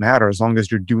 it doesn't matter as long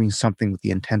as you're doing something with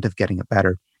the intent of getting it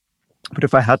better. But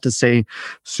if I had to say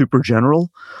super general,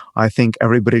 I think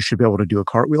everybody should be able to do a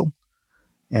cartwheel.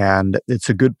 And it's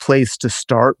a good place to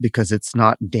start because it's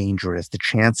not dangerous. The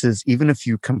chances, even if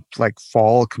you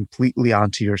fall completely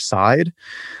onto your side,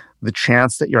 the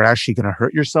chance that you're actually going to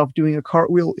hurt yourself doing a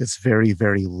cartwheel is very,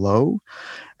 very low.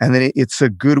 And then it's a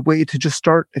good way to just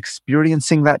start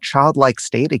experiencing that childlike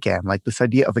state again. Like this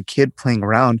idea of a kid playing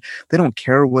around. They don't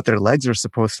care what their legs are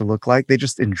supposed to look like. They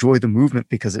just enjoy the movement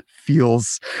because it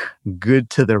feels good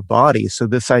to their body. So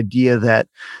this idea that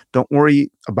don't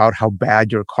worry about how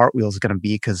bad your cartwheel is going to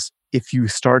be, because if you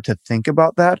start to think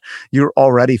about that, you're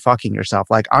already fucking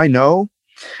yourself. Like I know,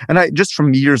 and I just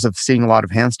from years of seeing a lot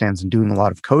of handstands and doing a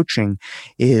lot of coaching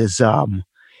is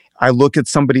I look at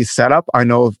somebody's setup. I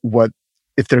know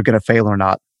if they're going to fail or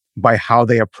not by how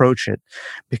they approach it,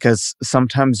 because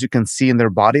sometimes you can see in their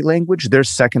body language, they're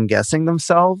second guessing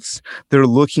themselves. They're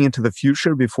looking into the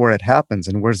future before it happens.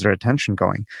 And where's their attention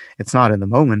going? It's not in the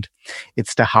moment.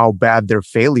 It's to how bad their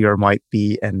failure might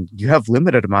be. And you have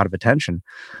limited amount of attention.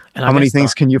 And how many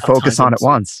things can you focus on at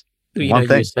once?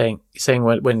 You're saying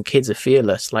when kids are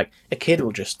fearless, like a kid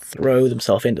will just throw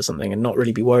themselves into something and not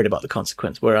really be worried about the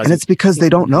consequence. Whereas, and it's because they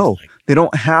don't know. They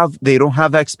don't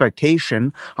have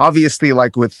expectation. Obviously,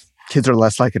 like with kids are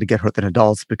less likely to get hurt than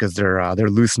adults because they're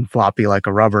loose and floppy like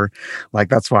a rubber. Like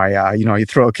that's why you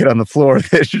throw a kid on the floor,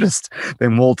 they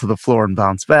mold to the floor and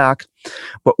bounce back.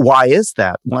 But why is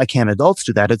that? Why can't adults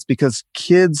do that? It's because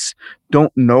kids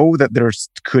don't know that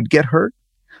could get hurt.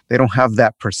 They don't have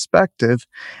that perspective.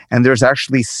 And there's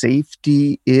actually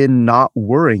safety in not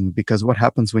worrying, because what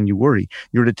happens when you worry?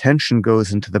 Your attention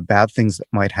goes into the bad things that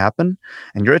might happen,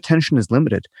 and your attention is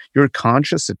limited. Your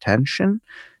conscious attention,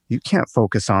 you can't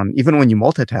focus on, even when you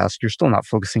multitask, you're still not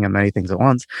focusing on many things at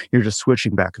once. You're just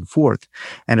switching back and forth.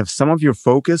 And if some of your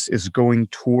focus is going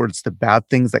towards the bad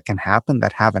things that can happen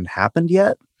that haven't happened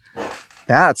yet,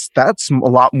 that's a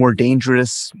lot more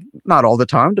dangerous. Not all the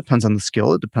time, depends on the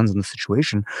skill, it depends on the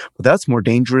situation, but that's more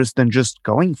dangerous than just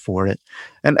going for it.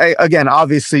 And again,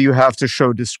 obviously you have to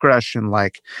show discretion.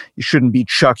 Like you shouldn't be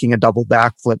chucking a double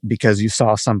backflip because you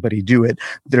saw somebody do it.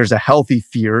 There's a healthy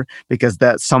fear because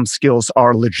that some skills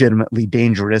are legitimately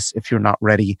dangerous if you're not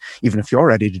ready, even if you're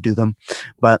ready to do them.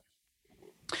 But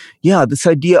yeah, this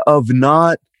idea of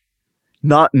not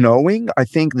knowing, I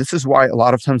think this is why a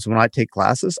lot of times when I take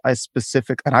classes,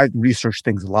 and I research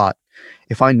things a lot.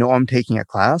 If I know I'm taking a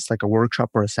class, like a workshop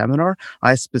or a seminar,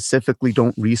 I specifically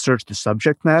don't research the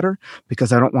subject matter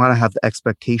because I don't want to have the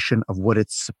expectation of what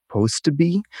it's supposed to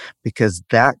be, because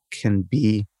that can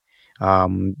be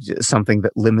something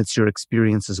that limits your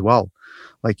experience as well.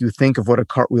 Like you think of what a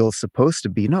cartwheel is supposed to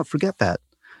be. No, forget that.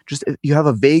 Just you have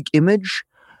a vague image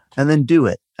and then do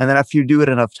it. And then after you do it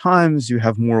enough times, you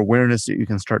have more awareness that you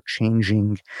can start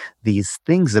changing these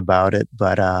things about it.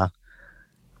 But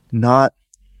not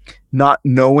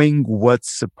knowing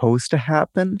what's supposed to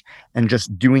happen and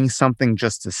just doing something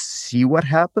just to see what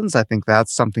happens, I think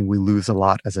that's something we lose a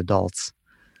lot as adults.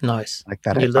 Nice. Like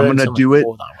that. I'm going to do it.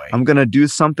 I'm going to do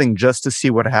something just to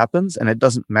see what happens. And it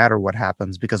doesn't matter what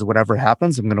happens, because whatever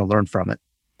happens, I'm going to learn from it.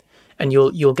 And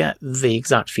you'll get the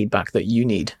exact feedback that you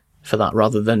need for that,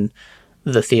 rather than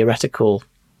the theoretical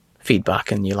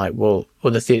feedback. And you're like, well,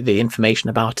 or the information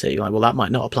about it, you're like, well, that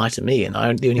might not apply to me. And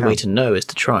the only way to know is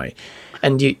to try.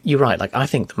 And you're right. Like, I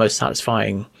think the most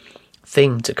satisfying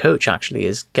thing to coach actually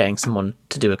is getting someone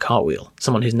to do a cartwheel,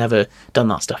 someone who's never done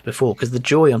that stuff before, because the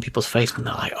joy on people's face when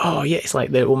they're like, oh yeah, it's like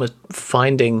they're almost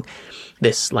finding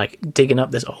this, like digging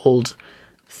up this old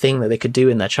thing that they could do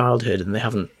in their childhood and they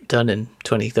haven't done in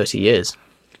 20, 30 years.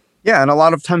 Yeah, and a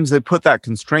lot of times they put that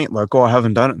constraint, like, oh, I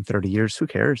haven't done it in 30 years. Who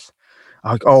cares?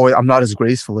 Like, oh, I'm not as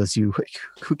graceful as you.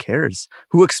 Who cares?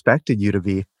 Who expected you to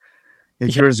be?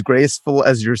 If you're as graceful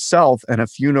as yourself, and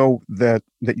if you know that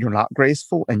you're not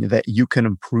graceful and that you can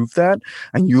improve that,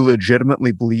 and you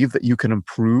legitimately believe that you can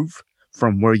improve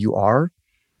from where you are,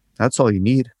 that's all you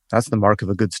need. That's the mark of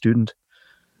a good student.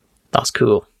 That's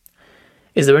cool.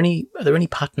 Are there any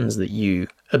patterns that you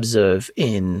observe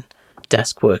in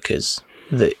desk workers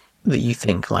that you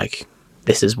think, like,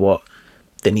 this is what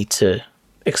they need to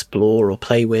explore or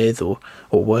play with or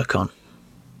work on?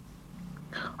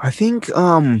 I think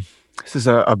this is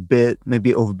a bit,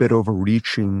 maybe a bit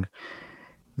overreaching.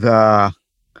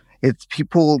 It's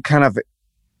people kind of,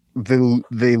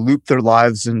 they loop their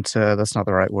lives into, that's not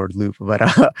the right word, loop, but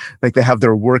like they have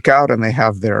their workout and they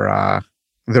have their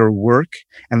work,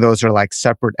 and those are like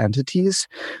separate entities.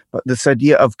 But this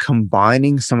idea of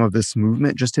combining some of this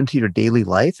movement just into your daily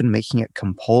life and making it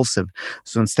compulsive.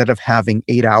 So instead of having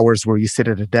 8 hours where you sit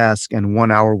at a desk and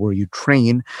 1 hour where you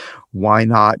train, why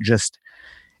not just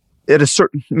at a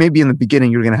certain, maybe in the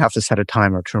beginning, you're going to have to set a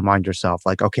timer to remind yourself,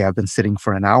 like, okay, I've been sitting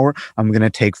for an hour. I'm going to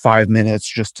take 5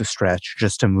 minutes just to stretch,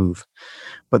 just to move.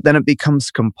 But then it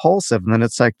becomes compulsive. And then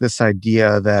it's like this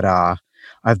idea that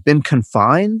I've been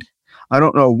confined. I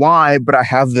don't know why, but I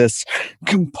have this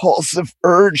compulsive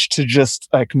urge to just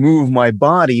like move my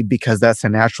body because that's a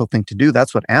natural thing to do.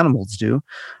 That's what animals do.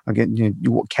 Again,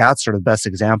 cats are the best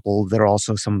example. They're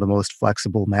also some of the most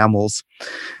flexible mammals.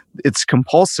 It's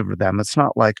compulsive for them. It's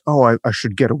not like, oh, I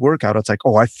should get a workout. It's like,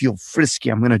 oh, I feel frisky.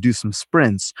 I'm going to do some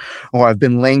sprints. Oh, I've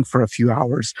been laying for a few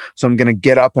hours, so I'm going to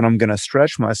get up and I'm going to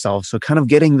stretch myself. So kind of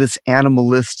getting this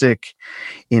animalistic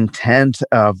intent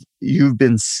of you've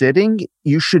been sitting,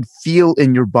 you should feel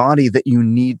in your body that you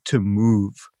need to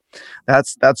move.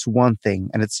 That's one thing.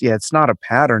 And it's not a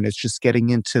pattern. It's just getting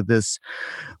into this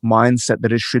mindset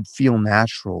that it should feel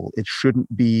natural. It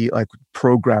shouldn't be like,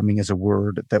 programming is a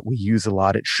word that we use a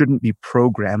lot. It shouldn't be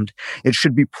programmed. It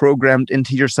should be programmed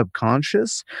into your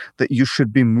subconscious that you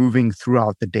should be moving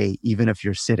throughout the day, even if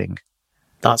you're sitting.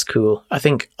 That's cool. I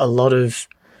think a lot of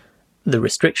the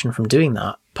restriction from doing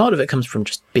that, part of it comes from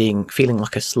just feeling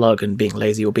like a slug and being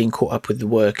lazy or being caught up with the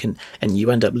work, and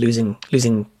you end up losing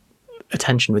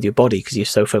attention with your body because you're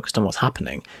so focused on what's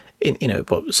happening,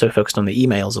 so focused on the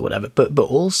emails or whatever. But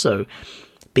also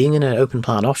being in an open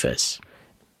plan office,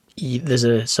 there's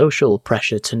a social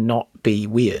pressure to not be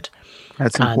weird.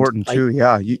 That's important too.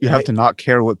 Yeah, you have to not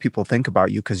care what people think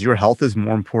about you because your health is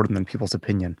more important than people's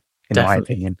opinion, in my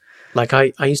opinion. Like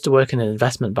I used to work in an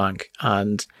investment bank,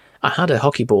 and I had a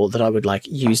hockey ball that I would like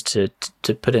use to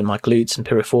put in my glutes and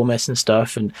piriformis and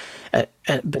stuff,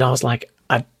 but I was like,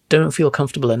 I don't feel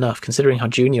comfortable enough, considering how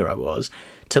junior I was,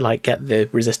 to like get the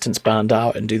resistance band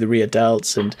out and do the rear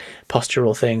delts and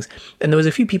postural things. And there was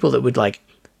a few people that would like,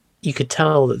 you could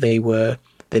tell that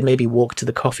they'd maybe walk to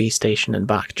the coffee station and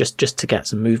back just to get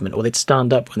some movement, or they'd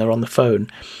stand up when they're on the phone,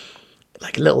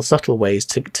 like little subtle ways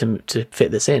to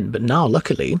fit this in. But now,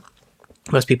 luckily,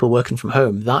 most people working from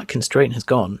home, that constraint has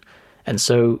gone. And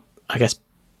so I guess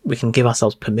we can give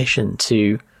ourselves permission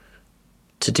to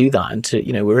do that, and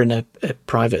to, we're in a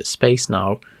private space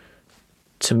now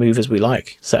to move as we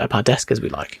like, set up our desk as we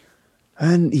like.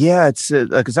 And yeah, it's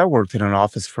because I worked in an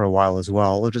office for a while as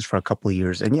well, just for a couple of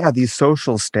years. And yeah, these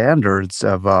social standards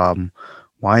of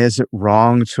why is it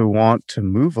wrong to want to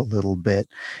move a little bit?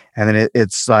 And then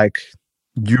it's like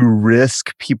you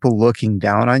risk people looking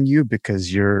down on you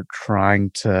because you're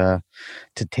trying to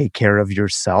take care of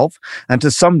yourself. And to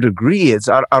some degree,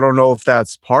 I don't know if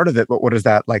that's part of it, but what is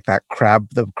that, like the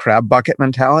crab bucket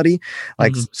mentality?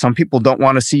 Like some people don't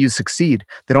want to see you succeed.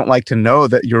 They don't like to know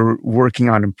that you're working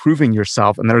on improving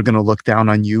yourself, and they're going to look down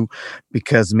on you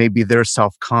because maybe they're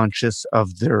self-conscious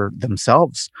of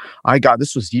themselves.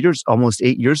 This was almost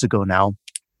 8 years ago now.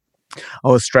 I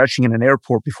was stretching in an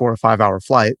airport before a 5-hour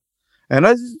flight. And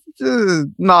I was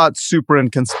not super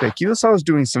inconspicuous. I was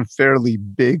doing some fairly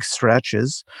big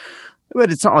stretches, but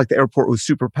it's not like the airport was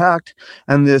super packed.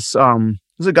 And this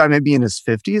was a guy maybe in his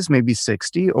 50s, maybe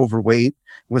 60, overweight,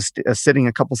 was sitting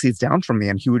a couple seats down from me,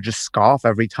 and he would just scoff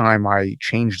every time I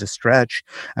changed a stretch.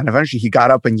 And eventually he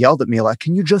got up and yelled at me like,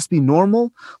 "Can you just be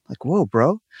normal?" Like, whoa,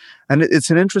 bro. And it's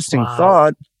an interesting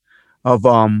thought of,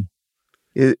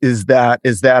 is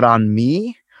that on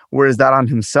me? Or is that on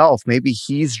himself? Maybe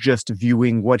he's just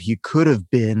viewing what he could have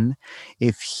been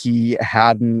if he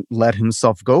hadn't let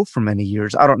himself go for many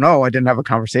years. I don't know. I didn't have a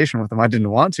conversation with him. I didn't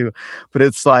want to. But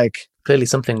it's like... Clearly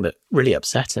something that really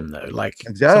upset him, though. Like,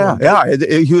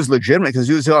 he was legitimate because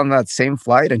he was on that same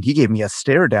flight and he gave me a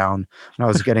stare down when I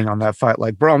was getting on that flight.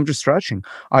 Like, bro, I'm just stretching.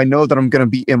 I know that I'm going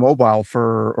to be immobile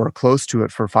or close to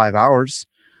it for 5 hours.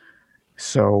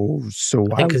 So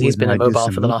I think because he's been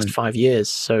immobile for the last 5 years,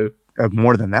 so...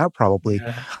 more than that, probably.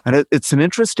 Yeah. And it's an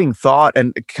interesting thought.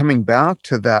 And coming back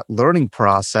to that learning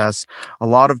process, a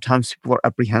lot of times people are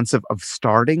apprehensive of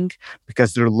starting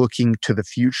because they're looking to the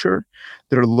future.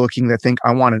 They think,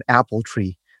 I want an apple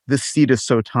tree. This seed is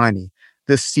so tiny.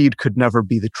 this seed could never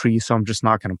be the tree, so I'm just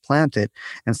not going to plant it,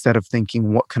 instead of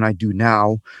thinking, what can I do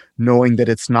now, knowing that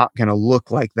it's not going to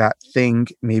look like that thing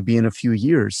maybe in a few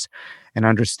years. And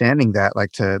understanding that,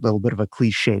 like, to a little bit of a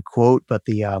cliche quote, but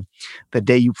the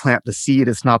day you plant the seed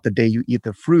is not the day you eat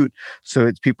the fruit. So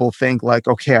it's, people think like,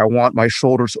 okay, I want my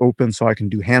shoulders open so I can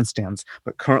do handstands,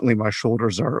 but currently my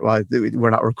shoulders are, we're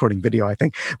not recording video, I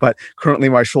think, but currently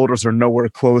my shoulders are nowhere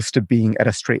close to being at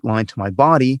a straight line to my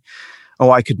body.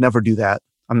 Oh, I could never do that.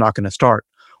 I'm not going to start.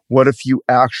 What if you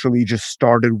actually just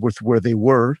started with where they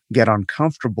were, get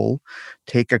uncomfortable,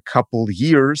 take a couple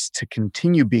years to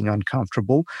continue being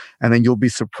uncomfortable, and then you'll be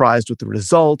surprised with the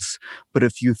results. But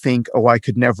if you think, oh, I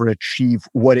could never achieve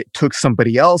what it took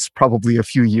somebody else probably a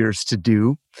few years to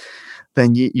do,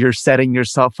 then you're setting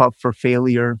yourself up for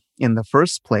failure in the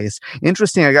first place.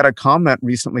 Interesting, I got a comment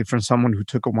recently from someone who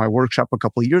took my workshop a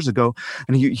couple of years ago,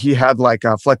 and he had like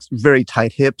very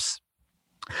tight hips.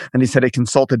 And he said he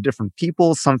consulted different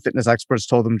people. Some fitness experts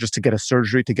told him just to get a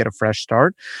surgery to get a fresh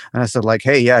start. And I said, like,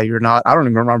 hey, yeah, you're not, I don't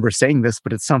even remember saying this,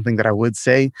 but it's something that I would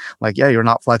say, like, yeah, you're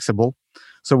not flexible.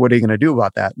 So what are you going to do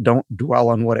about that? Don't dwell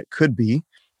on what it could be.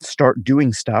 Start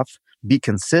doing stuff. Be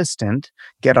consistent.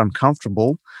 Get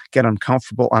uncomfortable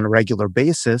on a regular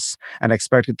basis, and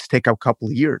expect it to take a couple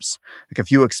of years. Like,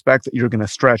 if you expect that you're going to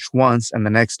stretch once and the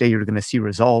next day you're going to see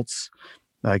results,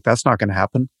 like, that's not going to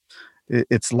happen.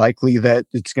 It's likely that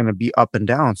it's going to be up and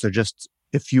down. So just,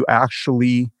 if you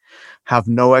actually have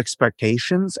no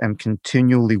expectations and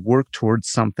continually work towards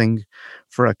something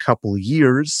for a couple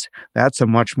years, that's a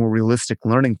much more realistic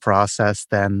learning process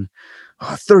than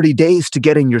 30 days to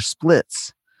getting your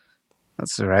splits.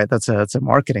 That's right. That's a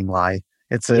marketing lie.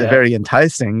 It's very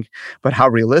enticing, but how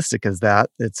realistic is that?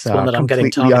 It's one that I'm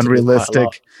completely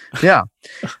unrealistic. Yeah.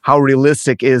 How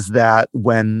realistic is that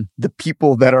when the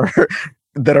people that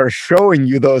are showing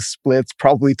you those splits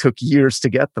probably took years to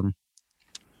get them?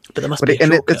 But there must be a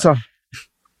shortcut.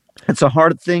 It's a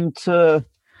hard thing to,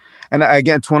 and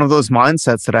again, it's one of those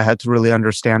mindsets that I had to really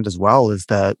understand as well, is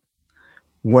that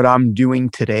what I'm doing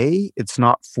today, it's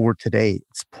not for today.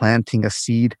 It's planting a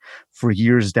seed for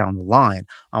years down the line.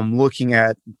 I'm looking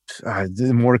at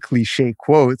the more cliche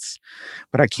quotes,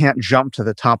 but I can't jump to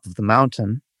the top of the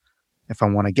mountain. If I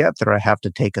want to get there, I have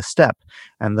to take a step,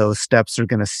 and those steps are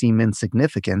going to seem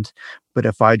insignificant. But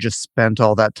if I just spent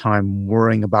all that time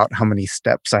worrying about how many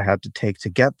steps I had to take to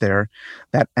get there,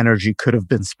 that energy could have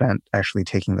been spent actually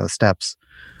taking those steps.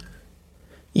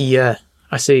 Yeah,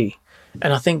 I see.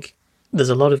 And I think there's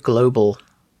a lot of global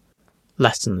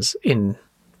lessons in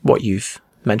what you've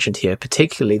mentioned here,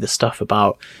 particularly the stuff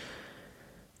about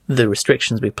the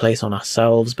restrictions we place on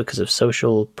ourselves because of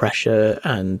social pressure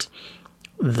and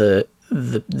the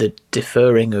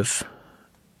deferring of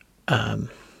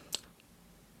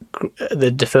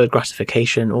the deferred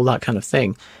gratification, all that kind of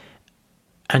thing.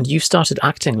 And you started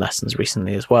acting lessons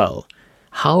recently as well.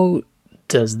 How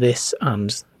does this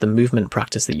and the movement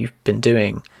practice that you've been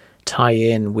doing tie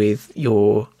in with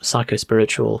your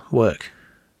psycho-spiritual work?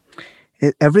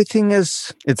 Everything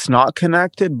is, it's not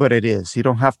connected, but it is. You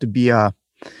don't have to be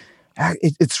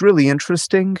it's really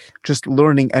interesting just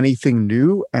learning anything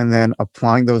new and then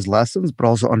applying those lessons, but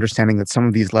also understanding that some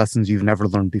of these lessons you've never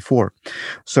learned before.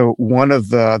 So one of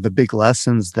the big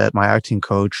lessons that my acting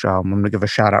coach, I'm going to give a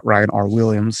shout out, Ryan R.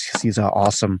 Williams. He's an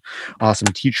awesome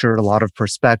teacher, a lot of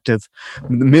perspective,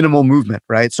 minimal movement,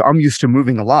 right? So I'm used to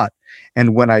moving a lot.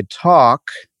 And when I talk,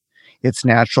 it's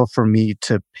natural for me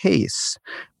to pace.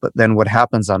 But then what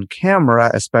happens on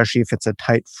camera, especially if it's a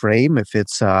tight frame, if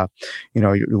it's,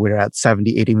 we're at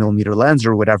 70, 80 millimeter lens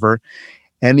or whatever,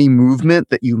 any movement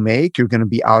that you make, you're going to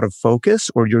be out of focus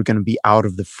or you're going to be out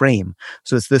of the frame.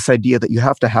 So it's this idea that you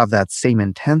have to have that same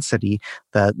intensity,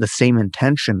 the same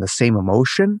intention, the same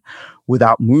emotion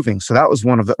without moving. So that was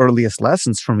one of the earliest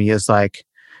lessons for me, is like,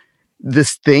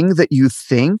 this thing that you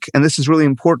think, and this is really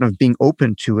important, of being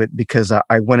open to it, because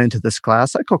I went into this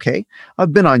class like, okay,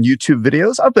 I've been on YouTube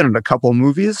videos, I've been in a couple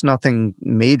movies, nothing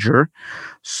major.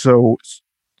 So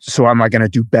am I going to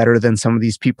do better than some of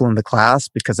these people in the class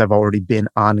because I've already been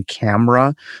on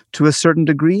camera to a certain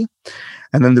degree?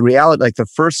 And then the reality, like the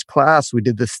first class, we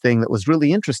did this thing that was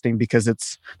really interesting because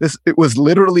it was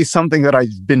literally something that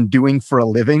I've been doing for a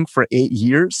living for 8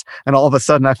 years. And all of a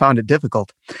sudden I found it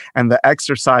difficult. And the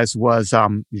exercise was,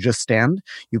 you just stand,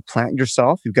 you plant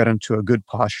yourself, you get into a good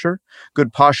posture.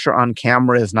 Good posture on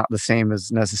camera is not the same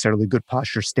as necessarily good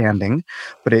posture standing,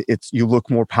 but you look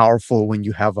more powerful when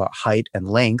you have a height and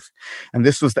length. And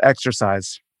this was the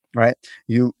exercise. Right?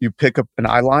 You pick up an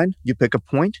eye line, you pick a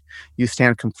point, you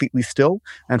stand completely still,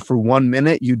 and for 1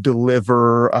 minute, you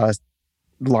deliver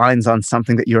lines on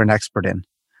something that you're an expert in,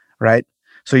 right?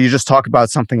 So you just talk about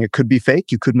something. It could be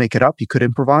fake. You could make it up. You could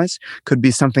improvise. Could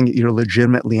be something that you're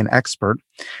legitimately an expert.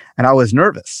 And I was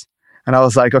nervous. And I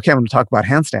was like, okay, I'm going to talk about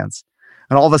handstands.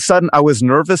 And all of a sudden, I was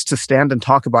nervous to stand and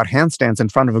talk about handstands in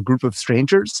front of a group of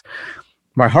strangers.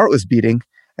 My heart was beating.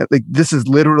 Like, this is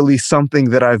literally something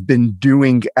that I've been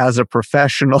doing as a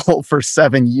professional for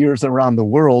 7 years around the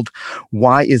world.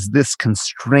 Why is this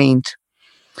constraint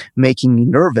making me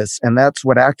nervous? And that's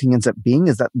what acting ends up being,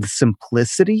 is that the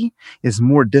simplicity is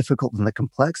more difficult than the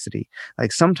complexity.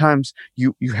 Like, sometimes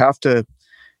you have to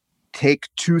take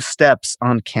 2 steps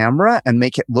on camera and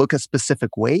make it look a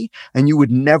specific way. And you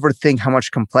would never think how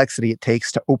much complexity it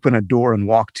takes to open a door and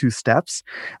walk 2 steps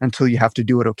until you have to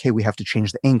do it. Okay, we have to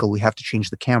change the angle. We have to change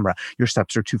the camera. Your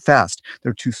steps are too fast.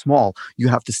 They're too small. You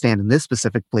have to stand in this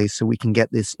specific place so we can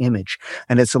get this image.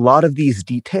 And it's a lot of these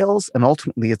details. And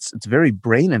ultimately, it's very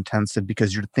brain intensive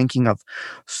because you're thinking of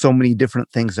so many different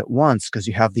things at once, because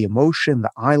you have the emotion,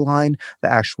 the eye line, the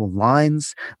actual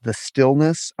lines, the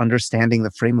stillness, understanding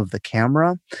the frame of the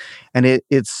camera. And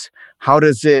it's how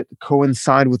does it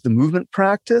coincide with the movement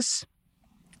practice?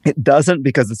 It doesn't,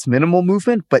 because it's minimal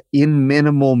movement, but in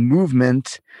minimal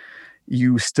movement,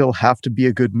 you still have to be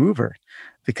a good mover.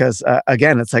 Because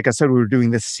again, it's like I said, we were doing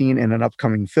this scene in an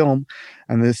upcoming film,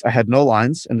 and I had no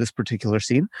lines in this particular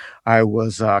scene. I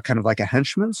was kind of like a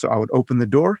henchman, so I would open the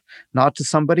door, nod to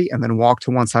somebody, and then walk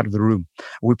to one side of the room.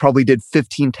 We probably did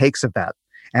 15 takes of that.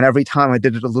 And every time I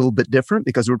did it a little bit different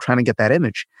because we were trying to get that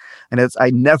image. And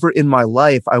I never in my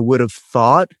life, I would have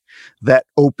thought that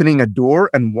opening a door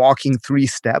and walking 3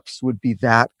 steps would be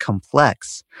that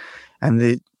complex.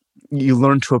 And you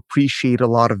learn to appreciate a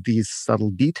lot of these subtle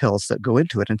details that go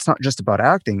into it. And it's not just about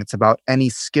acting. It's about any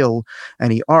skill,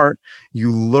 any art. You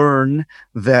learn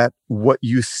that what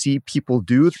you see people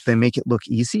do, they make it look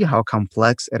easy, how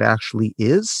complex it actually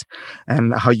is,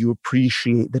 and how you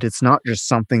appreciate that it's not just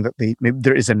something that maybe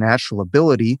there is a natural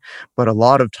ability, but a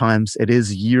lot of times it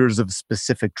is years of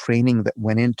specific training that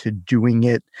went into doing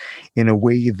it in a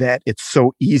way that it's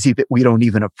so easy that we don't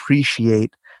even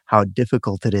appreciate how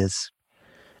difficult it is.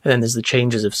 And then there's the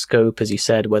changes of scope, as you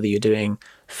said, whether you're doing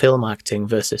film acting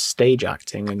versus stage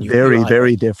acting. And very,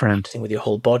 very different. Acting with your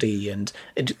whole body and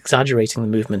exaggerating the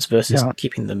movements versus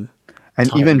keeping them. And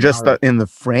even just in the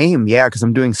frame, because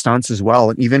I'm doing stunts as well.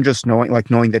 And even just knowing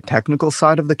the technical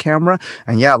side of the camera.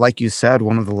 And like you said,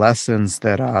 one of the lessons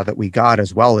that we got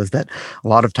as well is that a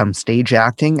lot of times stage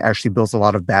acting actually builds a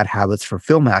lot of bad habits for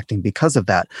film acting because of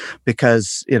that.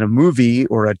 Because in a movie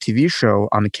or a TV show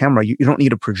on the camera, you don't need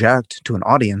to project to an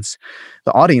audience.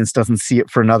 The audience doesn't see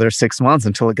it for another 6 months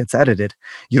until it gets edited.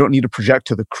 You don't need to project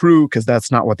to the crew because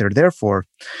that's not what they're there for.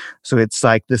 So it's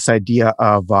like this idea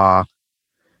of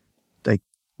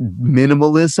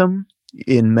minimalism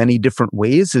in many different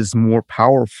ways is more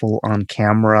powerful on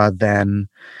camera than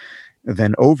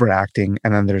overacting.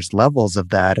 And then there's levels of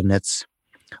that, and it's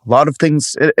a lot of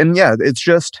things. And it's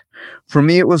just, for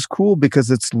me, it was cool because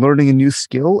it's learning a new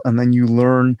skill. And then you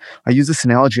learn, I use this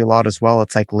analogy a lot as well.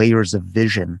 It's like layers of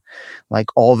vision. Like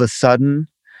all of a sudden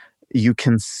you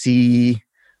can see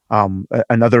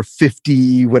another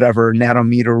 50 whatever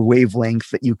nanometer wavelength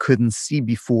that you couldn't see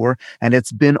before, and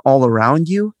it's been all around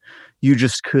you. You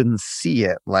just couldn't see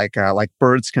it. Like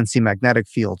birds can see magnetic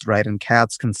fields, right? And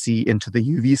cats can see into the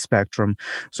UV spectrum.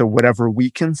 So whatever we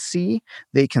can see,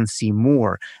 they can see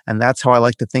more. And that's how I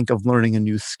like to think of learning a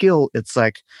new skill. It's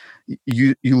like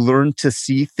you learn to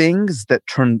see things that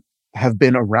have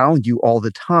been around you all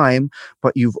the time,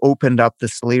 but you've opened up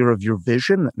this layer of your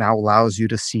vision that now allows you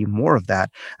to see more of that.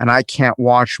 And I can't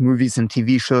watch movies and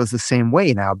TV shows the same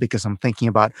way now because I'm thinking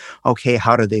about, okay,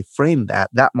 how do they frame that?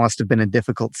 That must have been a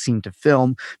difficult scene to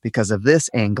film because of this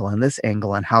angle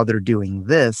and how they're doing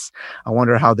this. I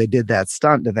wonder how they did that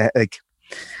stunt.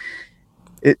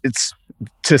 It's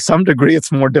to some degree, it's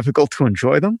more difficult to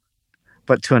enjoy them.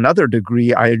 But to another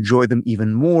degree, I enjoy them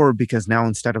even more because now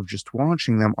instead of just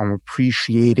watching them, I'm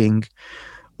appreciating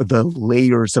the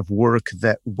layers of work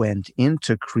that went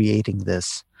into creating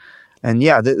this. And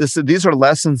these are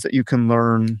lessons that you can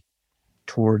learn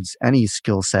towards any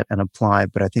skill set and apply.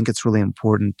 But I think it's really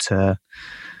important to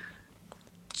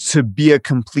be a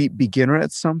complete beginner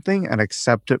at something and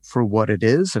accept it for what it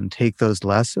is and take those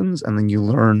lessons. And then you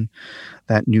learn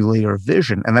that new layer of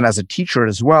vision. And then as a teacher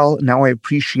as well, now I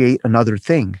appreciate another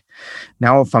thing.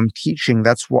 Now, if I'm teaching,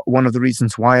 that's one of the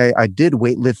reasons why I did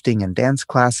weightlifting and dance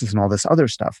classes and all this other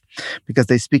stuff, because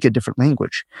they speak a different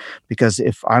language. Because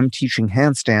if I'm teaching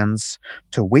handstands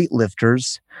to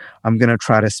weightlifters, I'm going to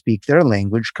try to speak their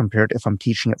language compared to if I'm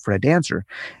teaching it for a dancer.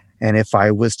 And if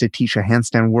I was to teach a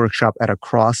handstand workshop at a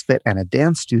CrossFit and a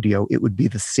dance studio, it would be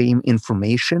the same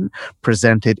information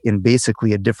presented in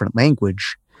basically a different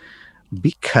language,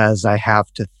 because I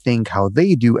have to think how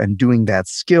they do, and doing that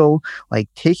skill, like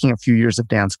taking a few years of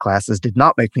dance classes did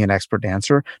not make me an expert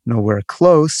dancer, nowhere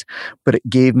close, but it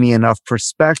gave me enough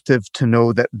perspective to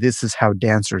know that this is how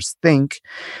dancers think.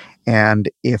 And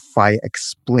if I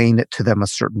explain it to them a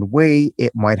certain way,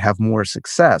 it might have more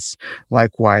success.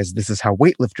 Likewise, this is how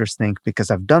weightlifters think,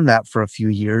 because I've done that for a few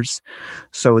years.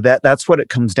 So that's what it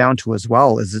comes down to as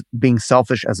well, is being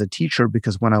selfish as a teacher,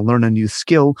 because when I learn a new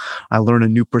skill, I learn a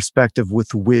new perspective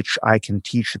with which I can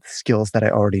teach the skills that I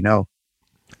already know.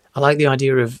 I like the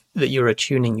idea of that you're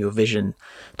attuning your vision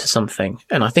to something.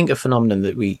 And I think a phenomenon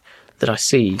that I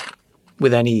see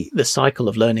with the cycle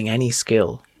of learning any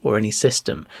skill or any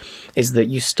system is that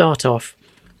you start off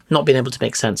not being able to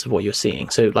make sense of what you're seeing.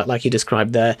 So like you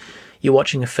described there, you're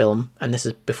watching a film, and this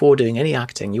is before doing any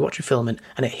acting. You watch a film and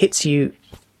it hits you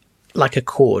like a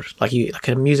chord, like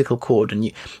a musical chord, and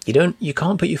you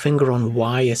can't put your finger on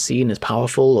why a scene is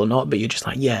powerful or not, but you're just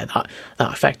like, yeah, that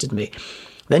affected me.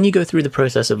 Then you go through the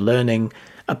process of learning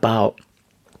about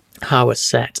how a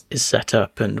set is set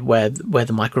up and where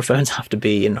the microphones have to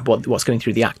be and what's going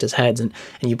through the actors' heads, and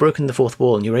you've broken the fourth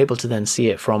wall, and you're able to then see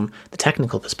it from the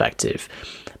technical perspective.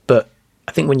 But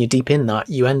I think when you're deep in that,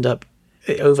 you end up,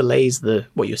 it overlays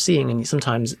what you're seeing, and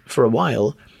sometimes for a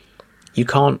while you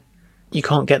can't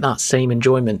get that same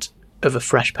enjoyment of a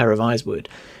fresh pair of eyes would.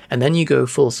 And then you go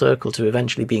full circle to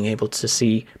eventually being able to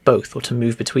see both, or to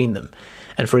move between them.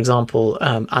 And for example,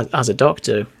 as a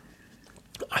doctor,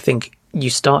 I think you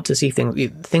start to see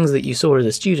things that you saw as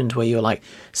a student, where you're like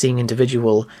seeing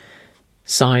individual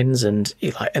signs, and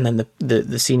then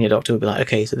the senior doctor would be like,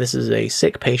 okay, so this is a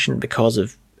sick patient because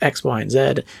of X, Y, and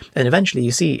Z. And eventually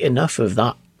you see enough of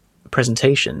that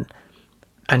presentation,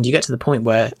 and you get to the point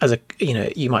where,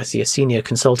 you might see a senior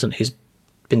consultant who's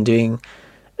been doing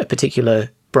a particular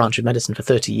branch of medicine for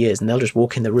 30 years, and they'll just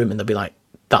walk in the room and they'll be like,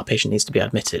 that patient needs to be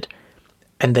admitted.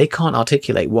 And they can't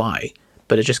articulate why,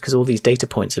 but it's just because all these data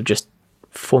points have just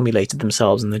formulated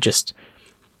themselves, and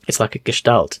it's like a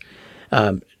gestalt.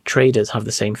 Traders have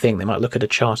the same thing. They might look at a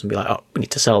chart and be like, oh, we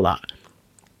need to sell that.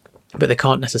 But they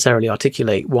can't necessarily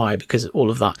articulate why, because all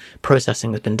of that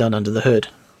processing has been done under the hood.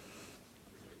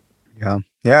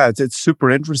 Yeah, it's super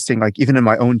interesting. Like, even in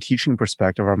my own teaching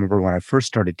perspective, I remember when I first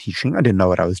started teaching, I didn't know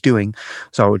what I was doing.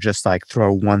 So I would just like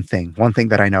throw one thing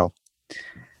that I know.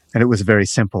 And it was a very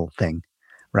simple thing,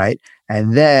 right?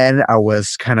 And then I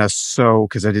was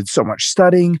because I did so much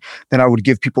studying, then I would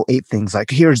give people 8 things, like,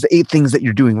 here's the 8 things that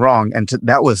you're doing wrong. And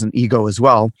that was an ego as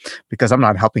well, because I'm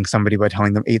not helping somebody by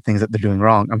telling them 8 things that they're doing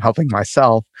wrong. I'm helping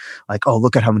myself, like, oh,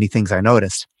 look at how many things I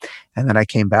noticed. And then I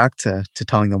came back to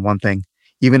telling them one thing.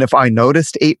 Even if I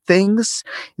noticed 8 things,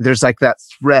 there's like that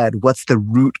thread. What's the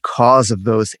root cause of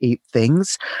those 8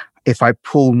 things? If I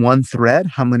pull one thread,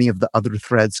 how many of the other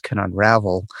threads can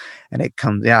unravel? And it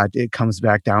comes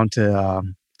back down to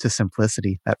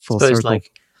simplicity, that full circle.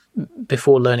 Like,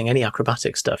 before learning any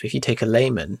acrobatic stuff, if you take a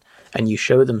layman and you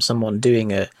show them someone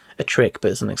doing a trick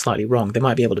but something slightly wrong, they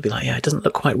might be able to be like, yeah, it doesn't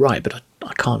look quite right, but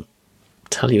I can't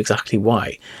tell you exactly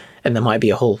why. And there might be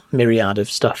a whole myriad of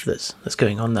stuff that's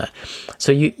going on there.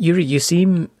 So you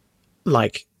seem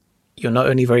like you're not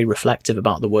only very reflective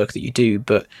about the work that you do,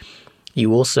 but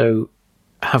you also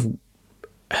have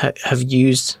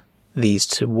used these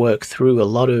to work through a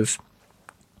lot of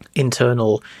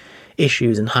internal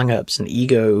issues and hang-ups and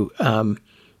ego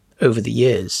over the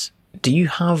years. Do you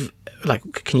have,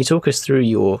 can you talk us through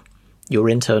your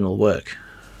internal work?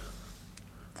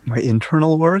 My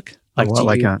internal work?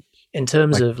 In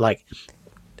terms of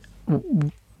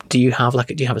do you have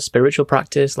a spiritual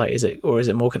practice? Is it more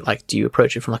do you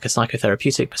approach it from like a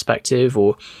psychotherapeutic perspective,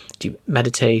 or do you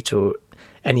meditate, or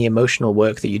any emotional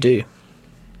work that you do?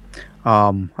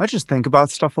 I just think about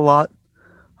stuff a lot.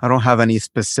 I don't have any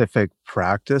specific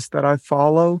practice that I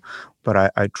follow, but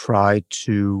I try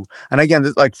to, and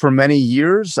again, like for many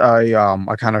years, I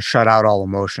kind of shut out all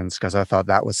emotions because I thought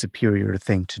that was a superior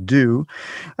thing to do.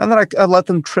 And then I let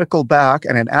them trickle back.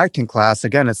 And in acting class,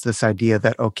 again, it's this idea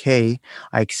that, okay,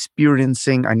 I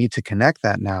need to connect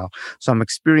that now. So I'm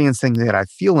experiencing that I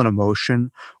feel an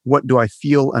emotion. What do I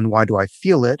feel and why do I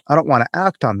feel it? I don't want to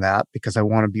act on that because I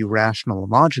want to be rational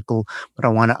and logical, but I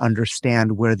want to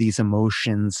understand where these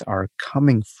emotions are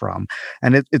coming from.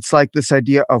 And it's like this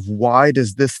idea of, why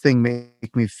does this thing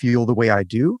make me feel the way I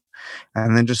do?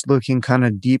 And then just looking kind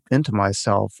of deep into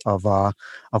myself of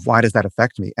why does that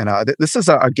affect me? And this is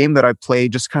a game that I play,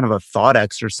 just kind of a thought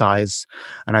exercise.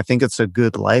 And I think it's a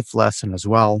good life lesson as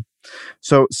well.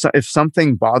 So if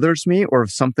something bothers me or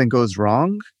if something goes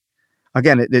wrong,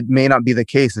 again, it may not be the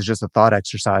case. It's just a thought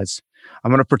exercise.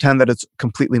 I'm going to pretend that it's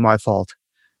completely my fault.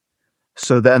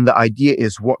 So then the idea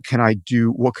is, what can I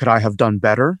do? What could I have done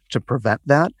better to prevent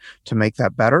that, to make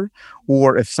that better?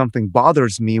 Or if something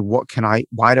bothers me,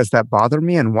 why does that bother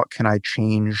me? And what can I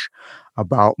change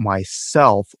about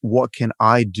myself? What can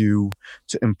I do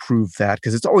to improve that?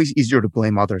 Because it's always easier to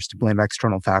blame others, to blame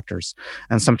external factors.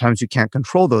 And sometimes you can't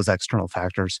control those external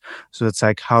factors. So it's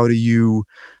like, how do you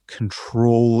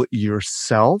control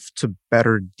yourself to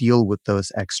better deal with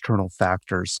those external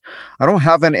factors? I don't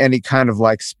have any kind of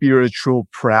like spiritual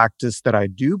practice that I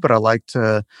do, but I like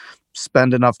to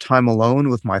spend enough time alone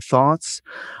with my thoughts.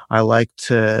 I like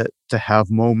to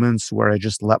have moments where I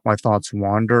just let my thoughts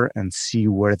wander and see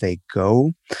where they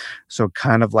go. So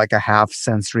kind of like a half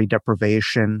sensory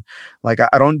deprivation. Like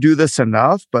I don't do this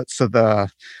enough, but so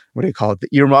the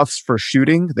earmuffs for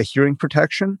shooting, the hearing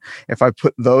protection, if I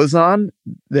put those on,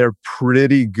 they're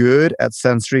pretty good at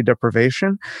sensory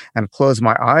deprivation. And close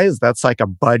my eyes, that's like a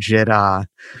budget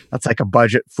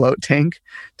float tank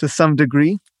to some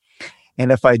degree. And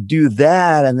if I do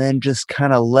that and then just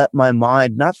kind of let my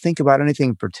mind not think about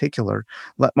anything in particular,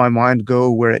 let my mind go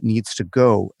where it needs to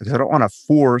go. Because I don't want to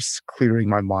force clearing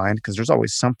my mind, because there's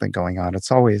always something going on.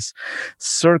 It's always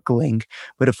circling.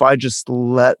 But if I just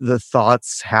let the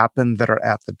thoughts happen that are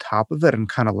at the top of it and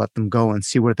kind of let them go and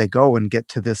see where they go and get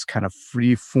to this kind of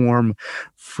free form,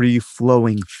 free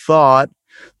flowing thought,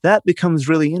 that becomes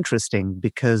really interesting,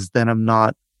 because then I'm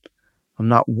not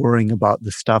worrying about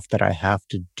the stuff that I have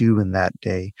to do in that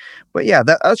day. But yeah,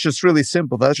 that's just really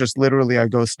simple. That's just literally, I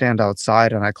go stand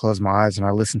outside and I close my eyes and I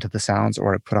listen to the sounds,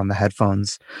 or I put on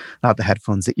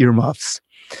the earmuffs.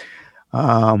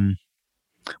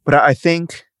 But I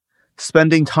think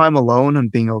spending time alone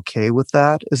and being okay with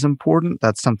that is important.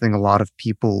 That's something a lot of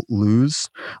people lose.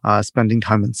 Spending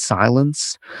time in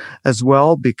silence as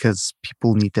well, because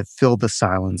people need to fill the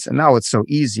silence. And now it's so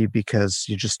easy because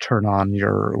you just turn on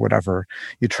your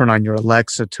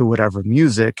Alexa to whatever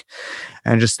music.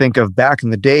 And just think of back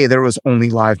in the day, there was only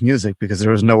live music because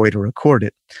there was no way to record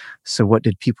it. So what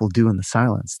did people do in the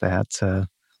silence? They had to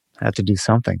do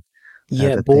something.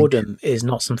 Yeah, boredom is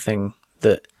not something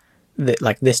that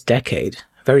like this decade,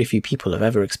 very few people have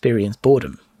ever experienced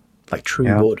boredom, like true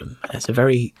boredom. It's a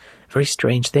very, very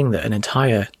strange thing that an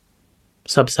entire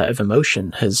subset of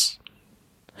emotion has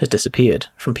disappeared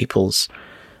from people's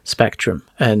spectrum.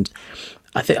 And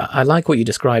I like what you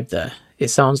described there. It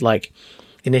sounds like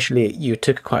initially you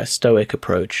took quite a stoic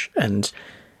approach,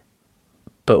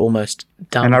 but almost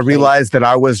down. And I realized that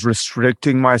I was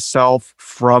restricting myself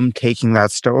from taking that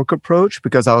stoic approach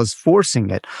because I was forcing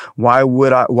it. Why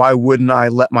wouldn't I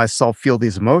let myself feel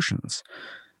these emotions?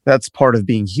 That's part of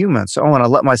being human. So I want to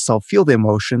let myself feel the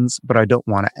emotions, but I don't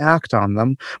want to act on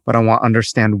them. But I want to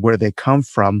understand where they come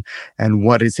from and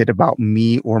what is it about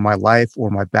me or my life or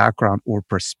my background or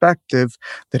perspective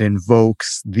that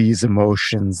invokes these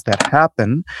emotions that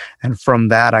happen. And from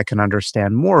that, I can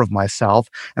understand more of myself.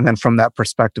 And then from that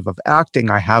perspective of acting,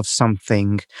 I have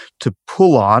something to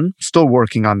pull on. Still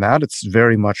working on that. It's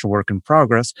very much a work in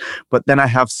progress. But then I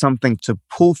have something to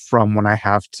pull from when I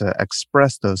have to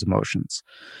express those emotions.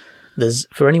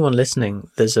 For anyone listening,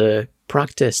 there's a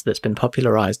practice that's been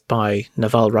popularized by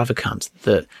Naval Ravikant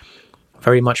that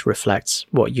very much reflects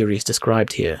what Yuri's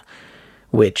described here,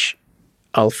 which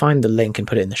I'll find the link and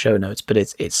put it in the show notes, but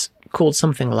it's called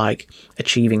something like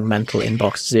Achieving Mental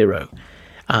Inbox Zero.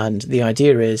 And the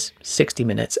idea is 60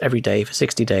 minutes every day for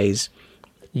 60 days.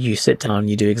 You sit down,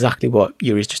 you do exactly what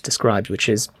Yuri's just described, which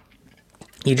is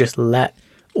you just let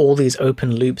all these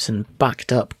open loops and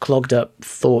clogged up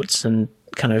thoughts and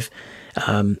kind of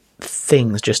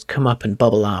things just come up and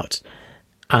bubble out.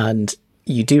 And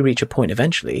you do reach a point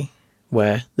eventually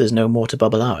where there's no more to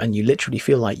bubble out, and you literally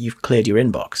feel like you've cleared your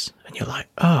inbox, and you're like,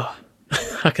 oh,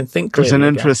 I can think clearly. There's an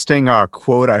again. interesting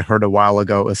quote I heard a while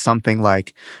ago. Is something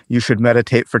like, you should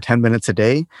meditate for 10 minutes a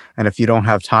day, and if you don't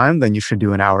have time, then you should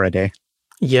do an hour a day.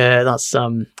 Yeah, that's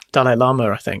Dalai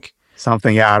Lama, I think.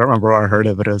 Something, yeah, I don't remember where I heard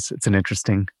it, but it's an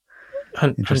interesting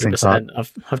 100%.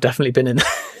 I've definitely been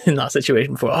in that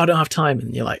situation before. I don't have time,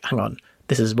 and you're like, hang on,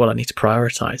 this is what I need to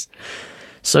prioritize.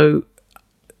 So,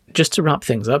 just to wrap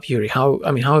things up, Yuri, how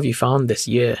have you found this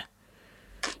year?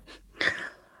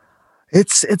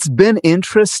 It's been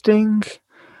interesting,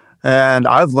 and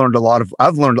I've learned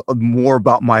more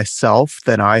about myself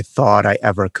than I thought I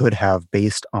ever could have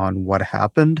based on what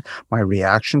happened, my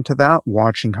reaction to that,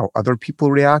 watching how other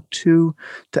people react to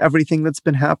everything that's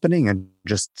been happening, and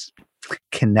just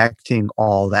connecting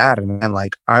all that. And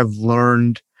like, I've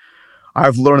learned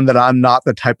I've learned that I'm not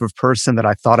the type of person that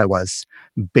I thought I was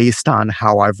based on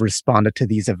how I've responded to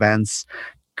these events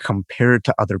compared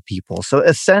to other people. So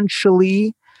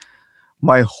essentially,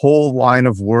 my whole line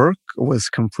of work was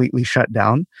completely shut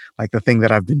down, like the thing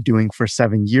that I've been doing for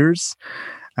 7 years,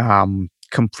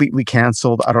 completely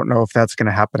canceled. I don't know if that's going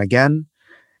to happen again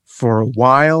for a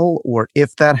while, or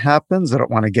if that happens. I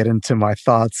don't want to get into my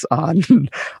thoughts on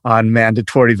on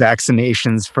mandatory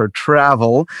vaccinations for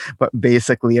travel, but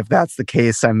basically, if that's the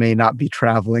case, I may not be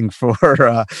traveling for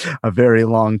a very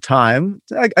long time.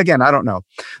 Again, I don't know.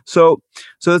 So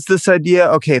it's this idea.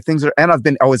 Okay, things are,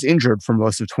 and I was injured for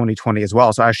most of 2020 as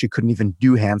well, so I actually couldn't even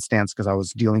do handstands because I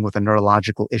was dealing with a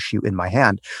neurological issue in my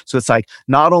hand. So it's like,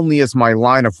 not only is my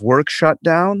line of work shut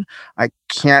down, I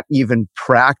can't even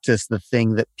practice the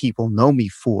thing that people know me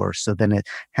for. So then it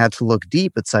had to look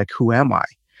deep. It's like, who am I?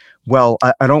 Well,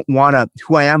 I don't want to,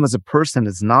 who I am as a person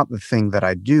is not the thing that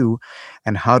I do.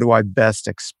 And how do I best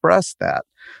express that?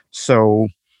 So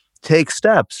take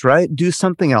steps, right? Do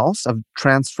something else. I've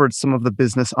transferred some of the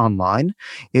business online.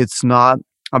 It's not,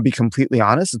 I'll be completely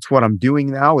honest, it's what I'm doing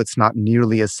now. It's not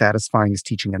nearly as satisfying as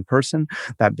teaching in person.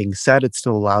 That being said, it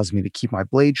still allows me to keep my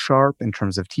blade sharp in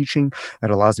terms of teaching. It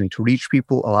allows me to reach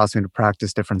people, allows me to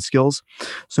practice different skills.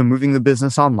 So moving the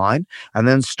business online and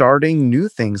then starting new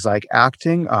things like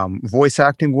acting, voice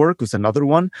acting work was another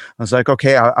one. I was like,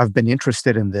 okay, I've been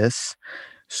interested in this.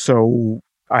 So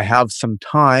I have some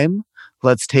time.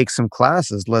 Let's take some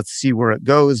classes. Let's see where it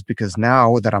goes, because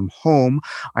now that I'm home,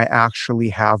 I actually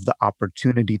have the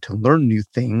opportunity to learn new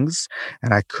things,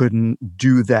 and I couldn't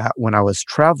do that when I was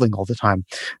traveling all the time.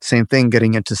 Same thing,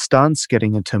 getting into stunts,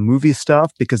 getting into movie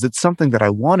stuff, because it's something that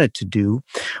I wanted to do,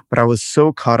 but I was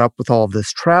so caught up with all of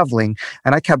this traveling,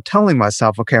 and I kept telling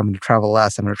myself, okay, I'm going to travel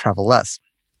less, I'm going to travel less.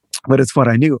 But it's what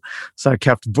I knew. So I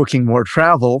kept booking more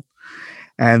travel,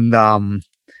 and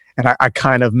I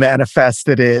kind of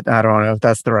manifested it. I don't know if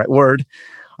that's the right word.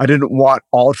 I didn't want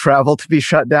all travel to be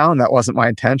shut down. That wasn't my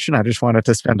intention. I just wanted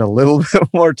to spend a little bit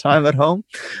more time at home.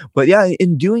 But yeah,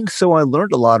 in doing so, I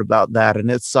learned a lot about that. And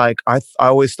it's like, I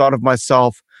always thought of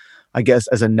myself, I guess,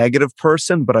 as a negative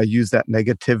person, but I use that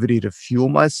negativity to fuel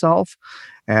myself.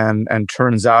 And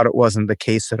turns out it wasn't the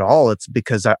case at all. It's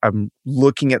because I'm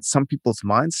looking at some people's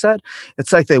mindset.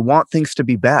 It's like they want things to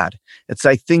be bad. It's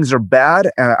like things are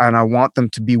bad and I want them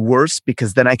to be worse,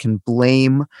 because then I can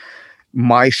blame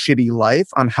my shitty life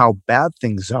on how bad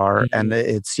things are. Mm-hmm. And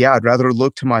it's, yeah, I'd rather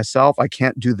look to myself. I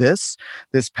can't do this.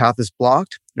 This path is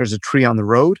blocked. There's a tree on the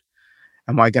road.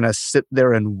 Am I going to sit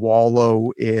there and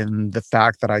wallow in the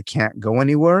fact that I can't go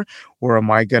anywhere? Or am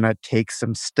I going to take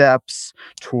some steps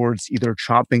towards either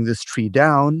chopping this tree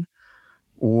down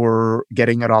or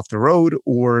getting it off the road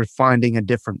or finding a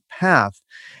different path?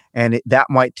 And that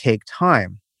might take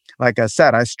time. Like I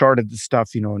said, I started this stuff,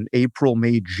 in April,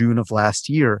 May, June of last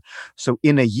year. So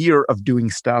in a year of doing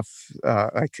stuff,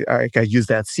 I use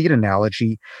that seed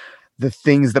analogy, the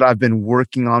things that I've been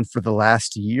working on for the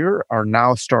last year are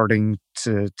now starting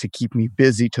to keep me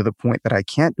busy to the point that I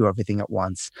can't do everything at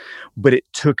once. But it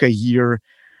took a year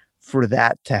for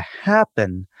that to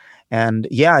happen. And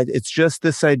yeah, it's just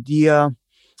this idea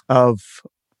of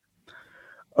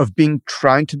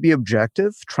trying to be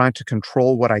objective, trying to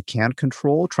control what I can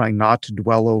control, trying not to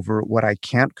dwell over what I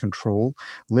can't control,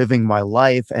 living my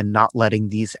life and not letting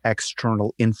these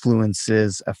external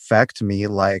influences affect me.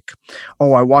 Like,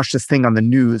 oh, I watched this thing on the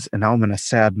news and now I'm in a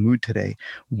sad mood today.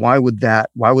 Why would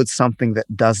something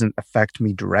that doesn't affect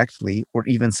me directly, or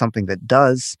even something that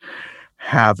does,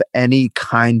 have any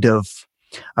kind of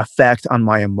effect on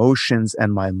my emotions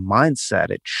and my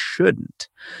mindset? It shouldn't.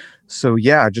 So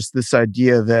yeah, just this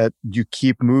idea that you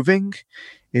keep moving.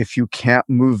 If you can't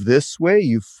move this way,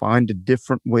 you find a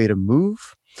different way to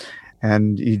move.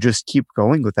 And you just keep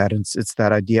going with that. It's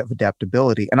that idea of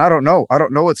adaptability. And I don't know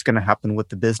what's going to happen with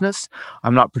the business.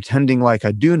 I'm not pretending like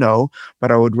I do know,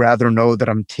 but I would rather know that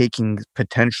I'm taking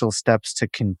potential steps to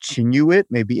continue it,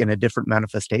 maybe in a different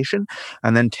manifestation,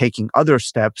 and then taking other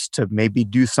steps to maybe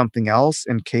do something else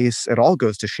in case it all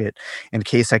goes to shit, in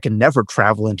case I can never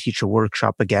travel and teach a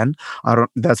workshop again.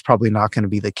 That's probably not going to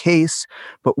be the case,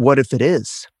 but what if it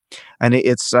is? And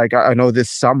it's like, I know this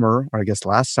summer, or I guess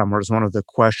last summer, is one of the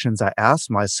questions I asked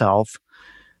myself.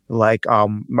 Like,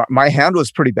 my hand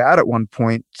was pretty bad at one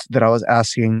point that I was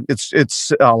asking.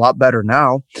 It's a lot better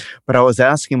now, but I was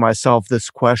asking myself this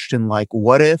question, like,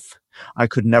 what if I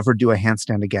could never do a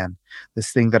handstand again.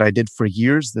 This thing that I did for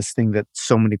years, this thing that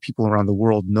so many people around the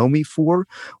world know me for,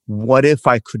 what if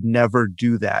I could never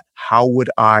do that? How would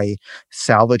I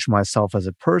salvage myself as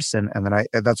a person? And then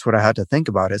that's what I had to think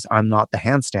about is I'm not the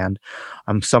handstand.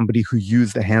 I'm somebody who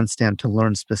used the handstand to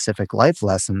learn specific life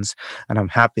lessons, and I'm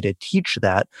happy to teach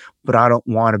that, but I don't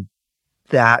want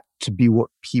that to be what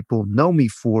people know me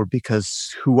for,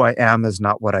 because who I am is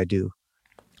not what I do.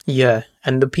 Yeah,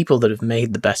 and the people that have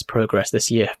made the best progress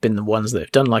this year have been the ones that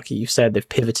have done, like you said, they've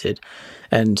pivoted.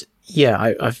 And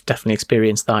yeah, I've definitely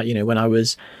experienced that. You know, when I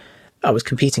was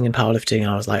competing in powerlifting,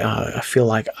 and I was like, oh, I feel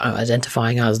like I'm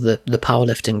identifying as the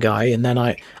powerlifting guy. And then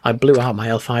I blew out my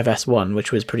L5S1,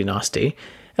 which was pretty nasty.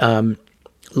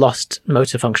 Lost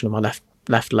motor function on my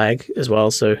left leg as well.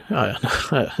 So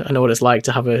I know what it's like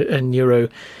to have a neuro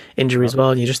injury as well.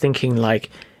 And you're just thinking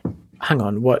like, hang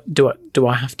on, what do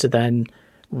I have to then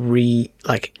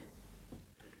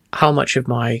how much of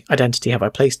my identity have I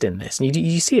placed in this? And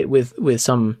you see it with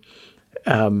some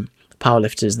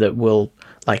powerlifters that will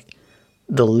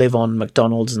they'll live on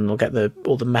McDonald's and they'll get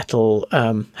all the metal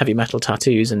heavy metal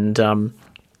tattoos and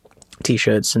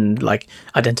t-shirts and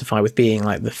identify with being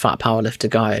like the fat powerlifter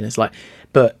guy. And it's like,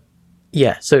 but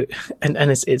yeah, so and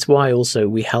it's why also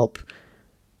we help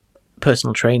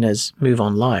personal trainers move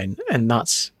online, and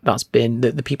that's been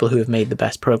the people who have made the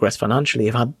best progress financially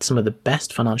have had some of the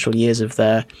best financial years of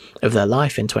their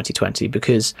life in 2020,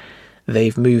 because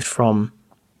they've moved from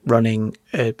running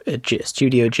a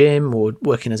studio gym or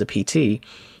working as a PT,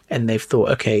 and they've thought,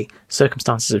 okay,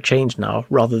 circumstances have changed now.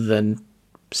 Rather than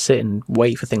sit and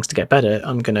wait for things to get better,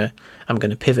 I'm gonna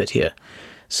pivot here.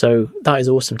 So that is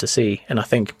awesome to see. And I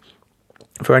think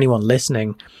for anyone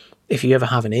listening, if you ever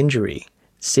have an injury,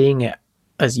 seeing it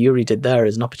as Yuri did there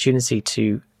as an opportunity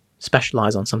to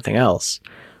specialize on something else,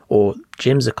 or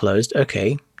gyms are closed,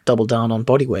 okay, double down on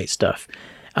bodyweight stuff.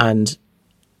 And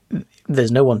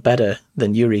there's no one better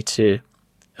than Yuri to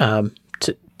have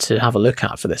a look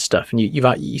at for this stuff. And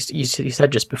you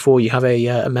said just before you have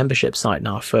a membership site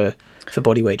now for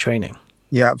bodyweight training.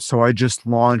 Yeah, so I just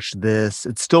launched this.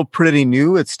 It's still pretty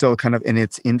new. It's still kind of in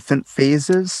its infant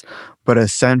phases, but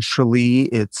essentially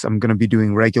I'm going to be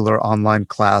doing regular online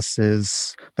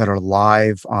classes that are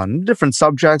live on different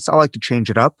subjects. I like to change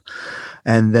it up.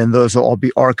 And then those will all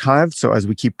be archived. So as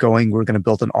we keep going, we're going to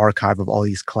build an archive of all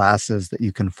these classes that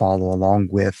you can follow along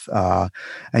with.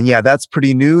 And yeah, that's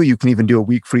pretty new. You can even do a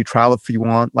week free trial if you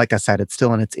want. Like I said, it's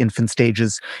still in its infant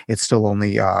stages. It's still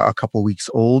only a couple weeks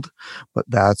old, but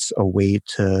that's a way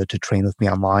to train with me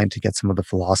online, to get some of the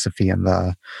philosophy and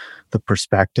the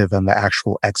perspective and the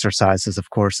actual exercises, of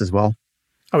course, as well.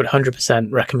 I would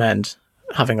 100% recommend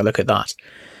having a look at that.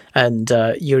 And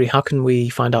Yuri, how can we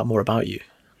find out more about you?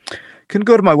 Can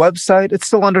go to my website. It's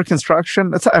still under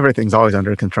construction. Everything's always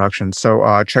under construction.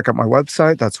 So check out my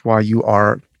website. That's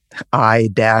yuri-mar.com.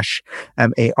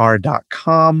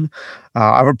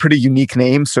 I have a pretty unique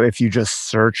name, so if you just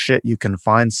search it, you can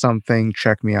find something.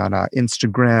 Check me on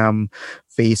Instagram,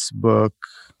 Facebook.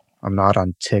 I'm not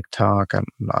on TikTok. I'm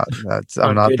not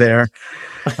there.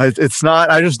 It's not.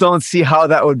 I just don't see how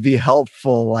that would be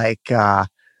helpful. I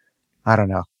don't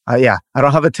know. I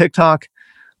don't have a TikTok.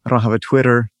 I don't have a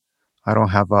Twitter. I don't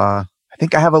have I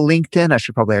think I have a LinkedIn. I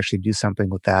should probably actually do something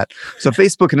with that. So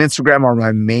Facebook and Instagram are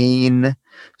my main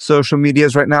social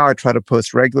medias right now. I try to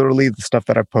post regularly. The stuff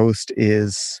that I post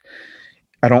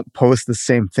I don't post the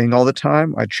same thing all the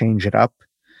time. I change it up.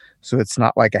 So it's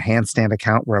not like a handstand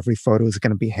account where every photo is going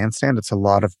to be handstand. It's a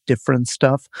lot of different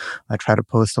stuff. I try to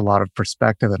post a lot of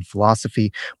perspective and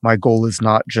philosophy. My goal is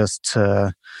not just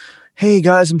to, hey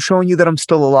guys, I'm showing you that I'm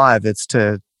still alive. It's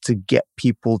to get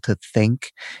people to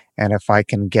think. And if I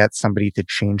can get somebody to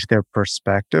change their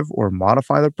perspective or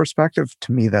modify their perspective,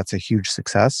 to me, that's a huge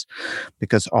success,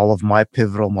 because all of my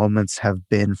pivotal moments have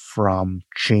been from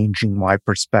changing my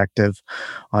perspective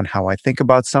on how I think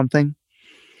about something.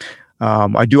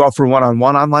 I do offer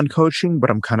one-on-one online coaching,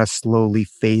 but I'm kind of slowly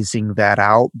phasing that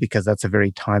out because that's a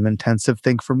very time-intensive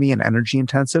thing for me and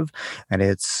energy-intensive. And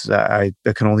I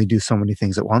can only do so many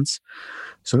things at once.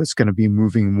 So it's going to be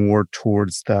moving more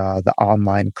towards the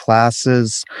online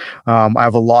classes. I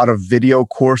have a lot of video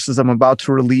courses I'm about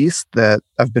to release that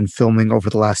I've been filming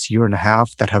over the last year and a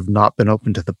half that have not been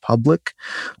open to the public.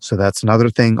 So that's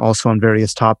another thing, also on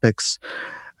various topics.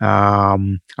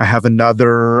 I have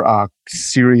another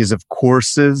series of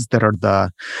courses that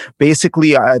are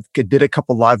basically I did a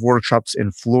couple live workshops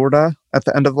in Florida at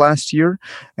the end of last year,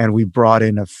 and we brought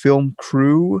in a film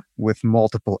crew with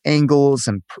multiple angles,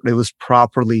 and it was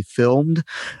properly filmed.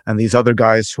 And these other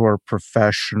guys who are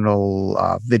professional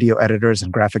video editors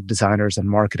and graphic designers and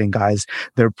marketing guys,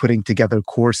 they're putting together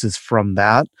courses from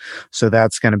that. So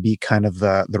that's going to be kind of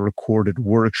the recorded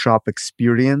workshop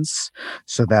experience.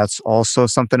 So that's also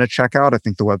something to check out. I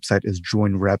think the website is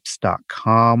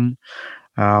joinreps.com.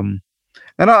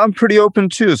 And I'm pretty open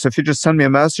too. So if you just send me a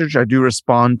message, I do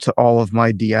respond to all of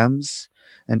my DMs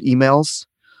and emails.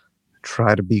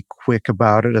 Try to be quick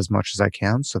about it as much as I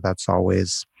can. So that's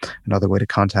always another way to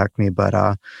contact me.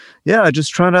 But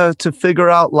just trying to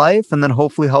figure out life, and then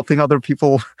hopefully helping other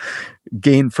people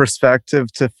gain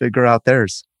perspective to figure out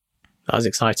theirs. That was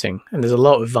exciting. And there's a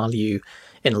lot of value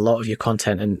in a lot of your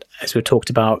content. And as we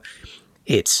talked about,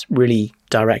 it's really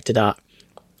directed at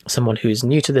someone who's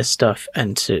new to this stuff,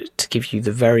 and to give you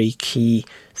the very key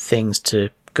things to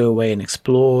go away and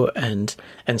explore, and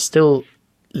still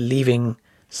leaving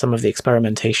some of the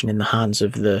experimentation in the hands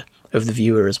of the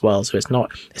viewer as well. So it's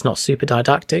not super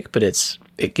didactic, but it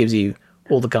gives you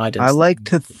all the guidance. I like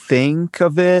to think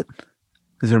of it,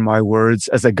 these are my words,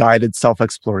 as a guided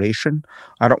self-exploration.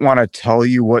 I don't want to tell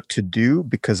you what to do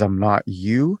because I'm not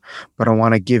you, but I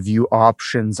want to give you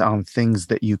options on things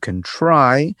that you can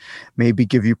try, maybe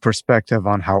give you perspective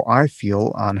on how I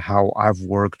feel, on how I've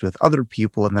worked with other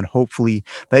people, and then hopefully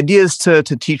the idea is to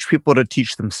teach people to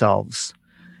teach themselves.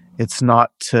 It's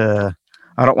not I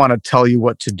don't want to tell you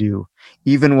what to do.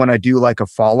 Even when I do like a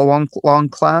follow-on long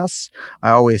class,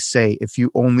 I always say, if you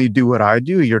only do what I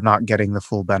do, you're not getting the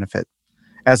full benefit.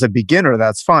 As a beginner,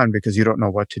 that's fine because you don't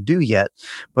know what to do yet.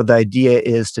 But the idea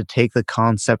is to take the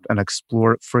concept and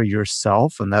explore it for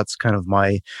yourself. And that's kind of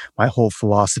my whole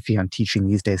philosophy on teaching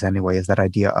these days anyway, is that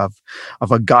idea of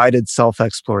a guided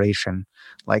self-exploration.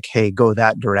 Like, hey, go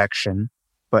that direction,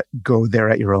 but go there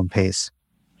at your own pace.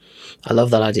 I love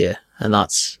that idea. And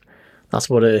that's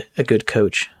what a good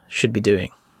coach should be doing,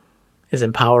 is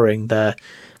empowering their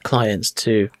clients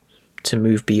to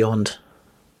move beyond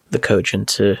the coach and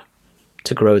to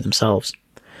grow themselves.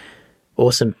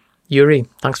 Awesome. Yuri,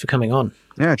 thanks for coming on.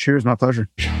 Yeah, cheers. My pleasure.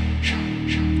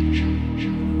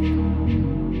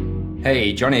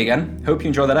 Hey, Johnny again. Hope you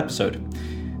enjoyed that episode.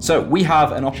 So we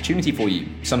have an opportunity for you,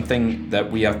 something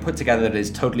that we have put together that is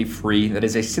totally free, that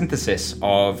is a synthesis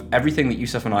of everything that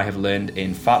Yusuf and I have learned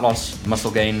in fat loss,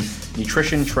 muscle gain,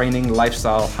 nutrition, training,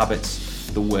 lifestyle, habits,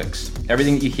 the works.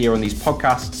 Everything that you hear on these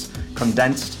podcasts,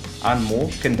 condensed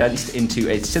into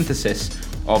a synthesis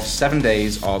of 7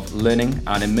 days of learning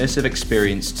and immersive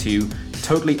experience to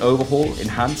totally overhaul,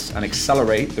 enhance, and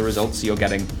accelerate the results you're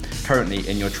getting currently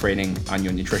in your training and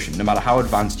your nutrition, no matter how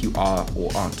advanced you are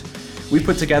or aren't. We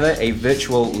put together a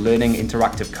virtual learning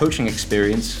interactive coaching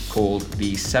experience called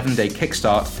the 7-Day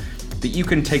Kickstart that you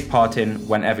can take part in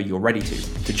whenever you're ready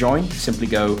to. To join, simply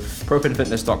go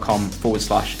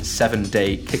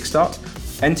propinfitness.com/7-day kickstart.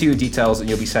 Enter your details and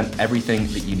you'll be sent everything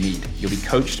that you need. You'll be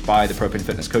coached by the Propin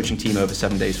Fitness coaching team over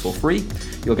 7 days for free.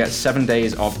 You'll get 7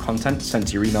 days of content sent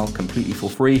to your email completely for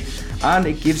free. And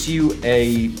it gives you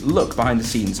a look behind the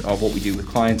scenes of what we do with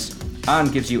clients,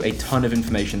 and gives you a ton of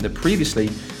information that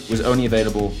previously was only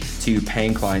available to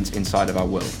paying clients inside of our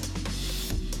world.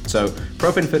 So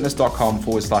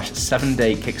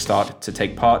propinfitness.com/7-day kickstart to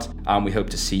take part, and we hope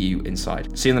to see you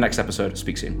inside. See you in the next episode.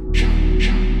 Speak soon.